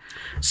part.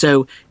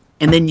 So,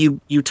 and then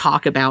you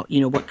talk about,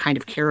 what kind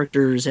of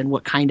characters and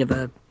what kind of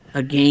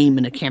a game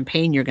and a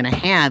campaign you're going to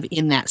have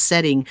in that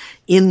setting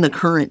in the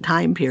current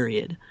time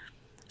period.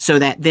 So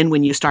that then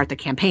when you start the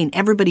campaign,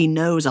 everybody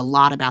knows a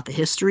lot about the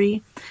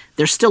history.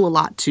 There's still a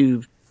lot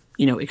to,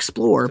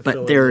 explore,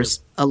 but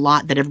there's a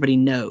lot that everybody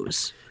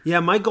knows. Yeah,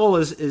 my goal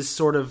is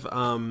sort of,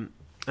 and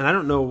I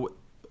don't know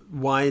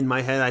why in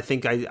my head I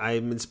think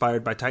I'm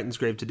inspired by Titan's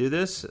Grave to do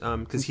this,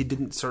 because he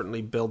didn't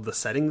certainly build the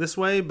setting this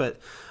way, but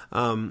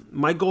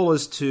my goal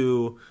is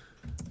to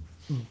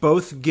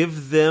both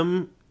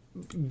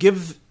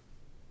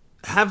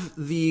have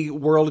the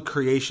world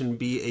creation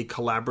be a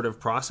collaborative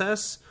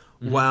process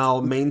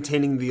while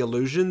maintaining the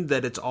illusion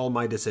that it's all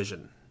my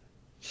decision.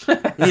 So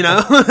it's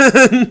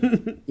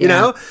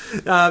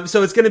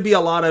going to be a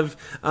lot of,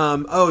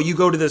 you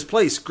go to this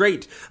place,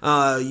 great.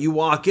 You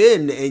walk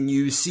in and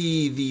you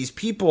see these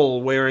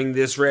people wearing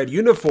this red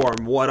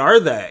uniform. What are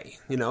they?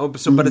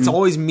 But it's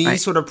always me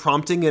sort of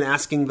prompting and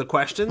asking the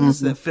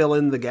questions that fill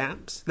in the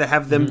gaps, that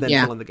have them then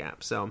fill in the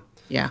gaps. So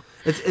yeah,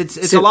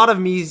 it's a lot of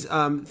me.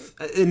 And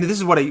this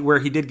is where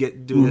he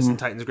did do this in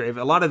Titan's Grave.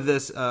 A lot of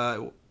this,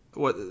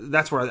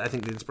 that's where I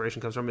think the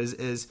inspiration comes from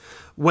is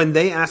when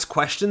they ask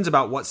questions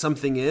about what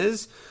something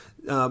is,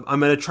 I'm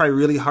going to try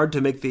really hard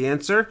to make the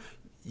answer.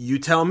 You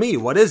tell me,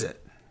 what is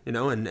it? And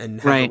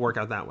have it work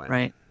out that way.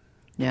 Right.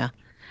 Yeah.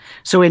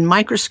 So in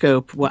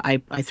Microscope,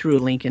 I threw a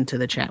link into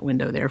the chat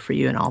window there for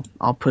you, and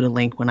I'll put a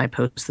link when I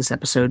post this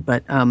episode.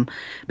 But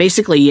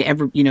basically,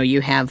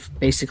 you have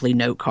basically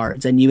note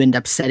cards, and you end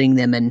up setting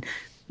them, and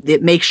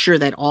it makes sure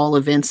that all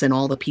events and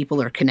all the people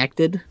are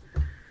connected.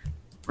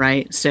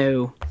 Right.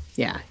 So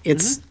yeah,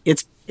 it's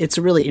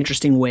a really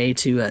interesting way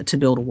to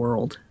build a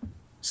world.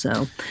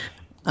 So,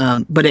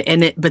 but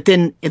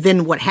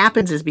then what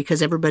happens is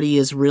because everybody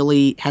has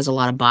a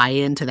lot of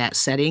buy-in to that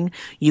setting,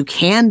 you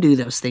can do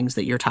those things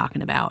that you're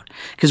talking about.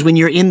 Because when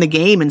you're in the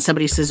game and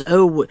somebody says,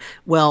 "Oh,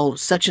 well,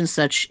 such and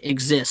such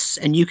exists,"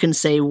 and you can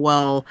say,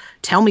 "Well,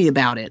 tell me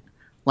about it."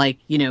 Like,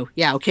 you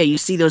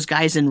see those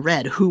guys in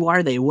red. Who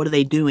are they? What are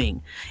they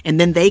doing?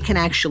 And then they can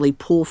actually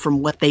pull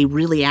from what they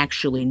really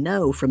actually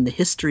know from the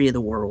history of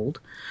the world,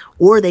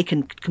 or they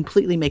can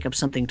completely make up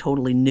something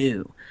totally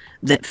new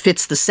that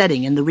fits the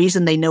setting. And the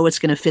reason they know it's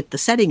going to fit the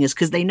setting is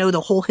because they know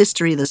the whole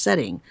history of the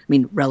setting. I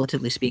mean,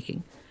 relatively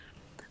speaking.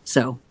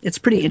 So it's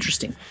pretty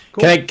interesting.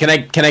 Cool. Can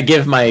I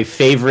give my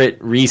favorite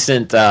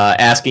recent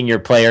asking your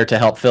player to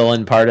help fill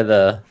in part of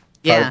the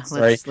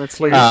story? Let's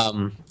hear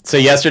it. So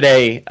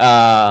yesterday,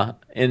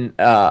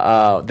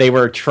 they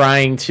were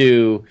trying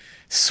to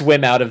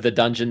swim out of the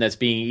dungeon that's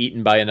being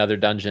eaten by another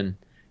dungeon,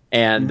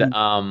 and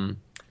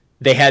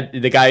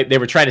they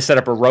were trying to set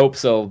up a rope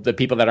so the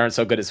people that aren't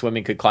so good at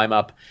swimming could climb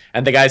up.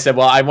 And the guy said,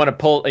 well, I want to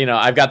pull,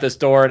 I've got this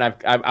door and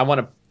I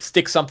want to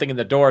stick something in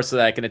the door so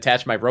that I can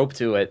attach my rope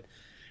to it.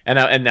 And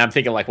I'm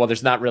thinking like, well,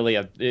 there's not really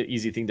a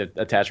easy thing to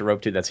attach a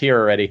rope to that's here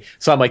already.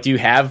 So I'm like,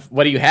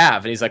 what do you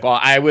have? And he's like, well,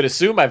 I would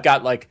assume I've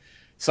got like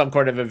some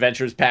kind of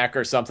adventures pack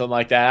or something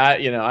like that.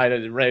 I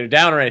didn't write it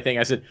down or anything.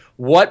 I said,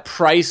 what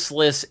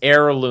priceless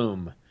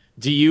heirloom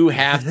do you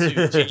have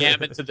to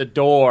jam into the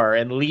door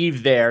and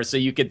leave there so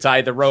you can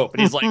tie the rope?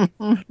 And he's like,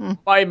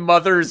 my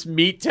mother's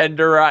meat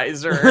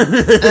tenderizer.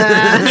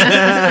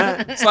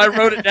 So I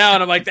wrote it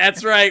down. I'm like,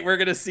 that's right. We're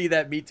going to see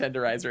that meat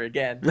tenderizer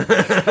again.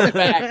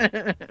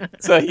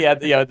 So yeah,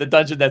 the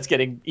dungeon that's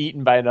getting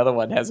eaten by another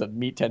one has a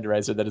meat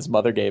tenderizer that his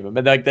mother gave him.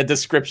 And like the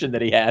description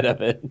that he had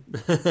of it.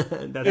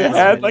 It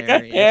had like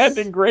a hand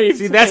engraved.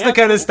 See, that's the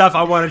kind of stuff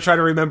I want to try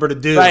to remember to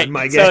do in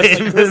my game.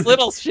 It's like this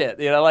little shit,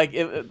 like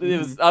it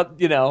was,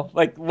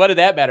 like, what did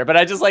that matter? But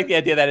I just like the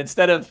idea that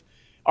instead of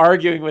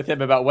arguing with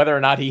him about whether or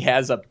not he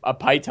has a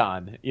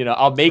python,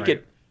 I'll make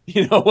it,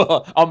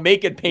 I'll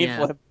make it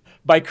painful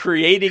by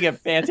creating a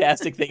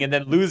fantastic thing and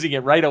then losing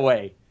it right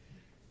away.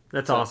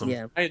 That's awesome.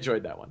 Yeah. I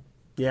enjoyed that one.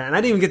 Yeah, and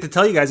I didn't even get to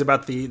tell you guys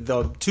about the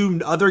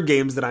 2 other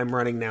games that I'm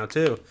running now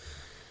too.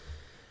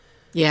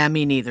 Yeah,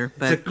 me neither.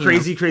 But it's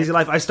a crazy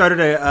life. I started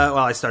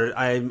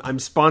I'm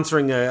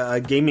sponsoring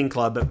a gaming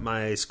club at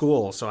my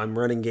school, so I'm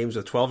running games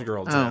with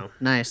 12-year-olds now.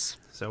 Nice.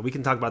 So we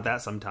can talk about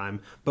that sometime.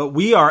 But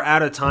we are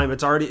out of time.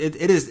 It's already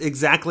it is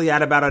exactly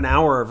at about an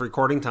hour of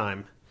recording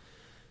time.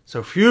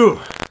 So phew.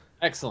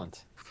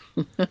 Excellent.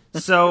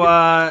 So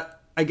I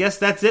guess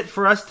that's it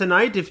for us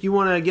tonight. If you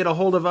want to get a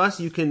hold of us,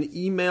 you can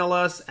email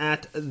us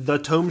at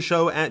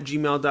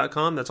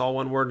thetomeshow@gmail.com. That's all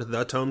one word,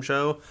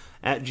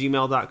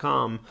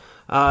 thetomeshow@gmail.com.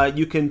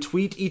 You can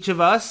tweet each of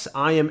us.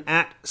 I am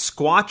at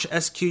Squatch,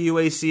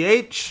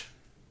 SQUACH.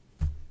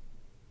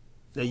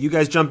 Now you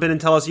guys jump in and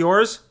tell us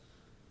yours.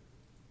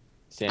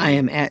 Sammy. I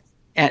am at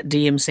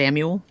DM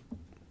Samuel.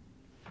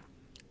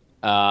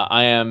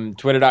 I am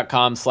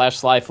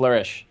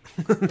twitter.com/slyflourish.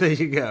 There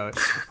you go.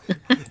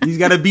 He's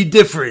got to be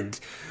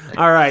different.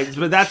 All right,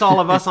 but that's all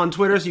of us on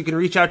Twitter, so you can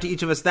reach out to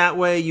each of us that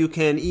way. You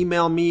can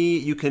email me.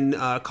 You can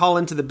call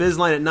into the Biz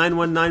line at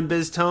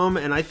 919-BIZ-TOME,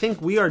 and I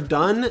think we are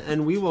done,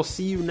 and we will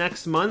see you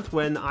next month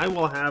when I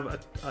will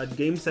have a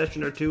game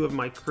session or two of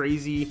my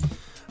crazy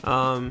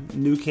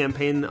new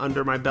campaign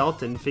under my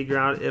belt and figure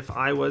out if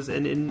I was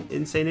an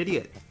insane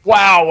idiot.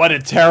 Wow, what a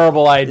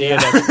terrible idea.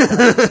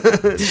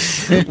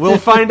 We'll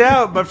find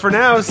out, but for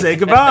now, say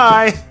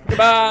goodbye.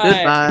 Goodbye.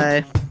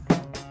 Goodbye.